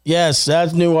 Yes,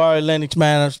 that's new Ari Lennox,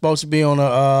 man. I'm supposed to be on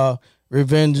a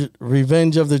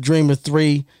Revenge of the Dreamer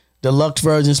 3 deluxe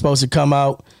version. Supposed to come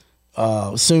out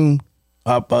soon.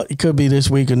 It could be this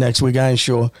week or next week. I ain't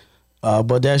sure.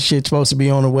 But that shit's supposed to be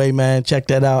on the way, man. Check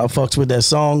that out. I fucks with that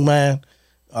song, man.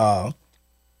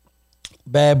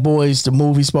 Bad Boys, the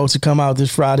movie, supposed to come out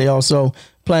this Friday also.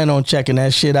 Plan on checking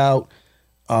that shit out.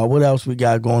 What else we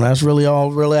got going? That's really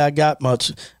all I got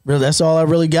much. Really, that's all I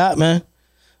really got, man.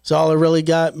 That's all I really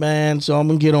got, man. So I'm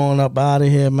going to get on up out of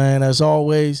here, man. As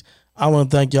always, I want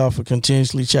to thank y'all for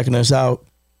continuously checking us out.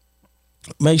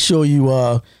 Make sure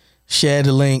you share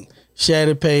the link, share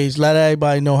the page, let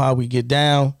everybody know how we get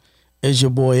down. It's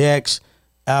your boy X,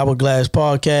 Hourglass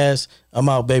Podcast. I'm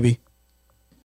out, baby.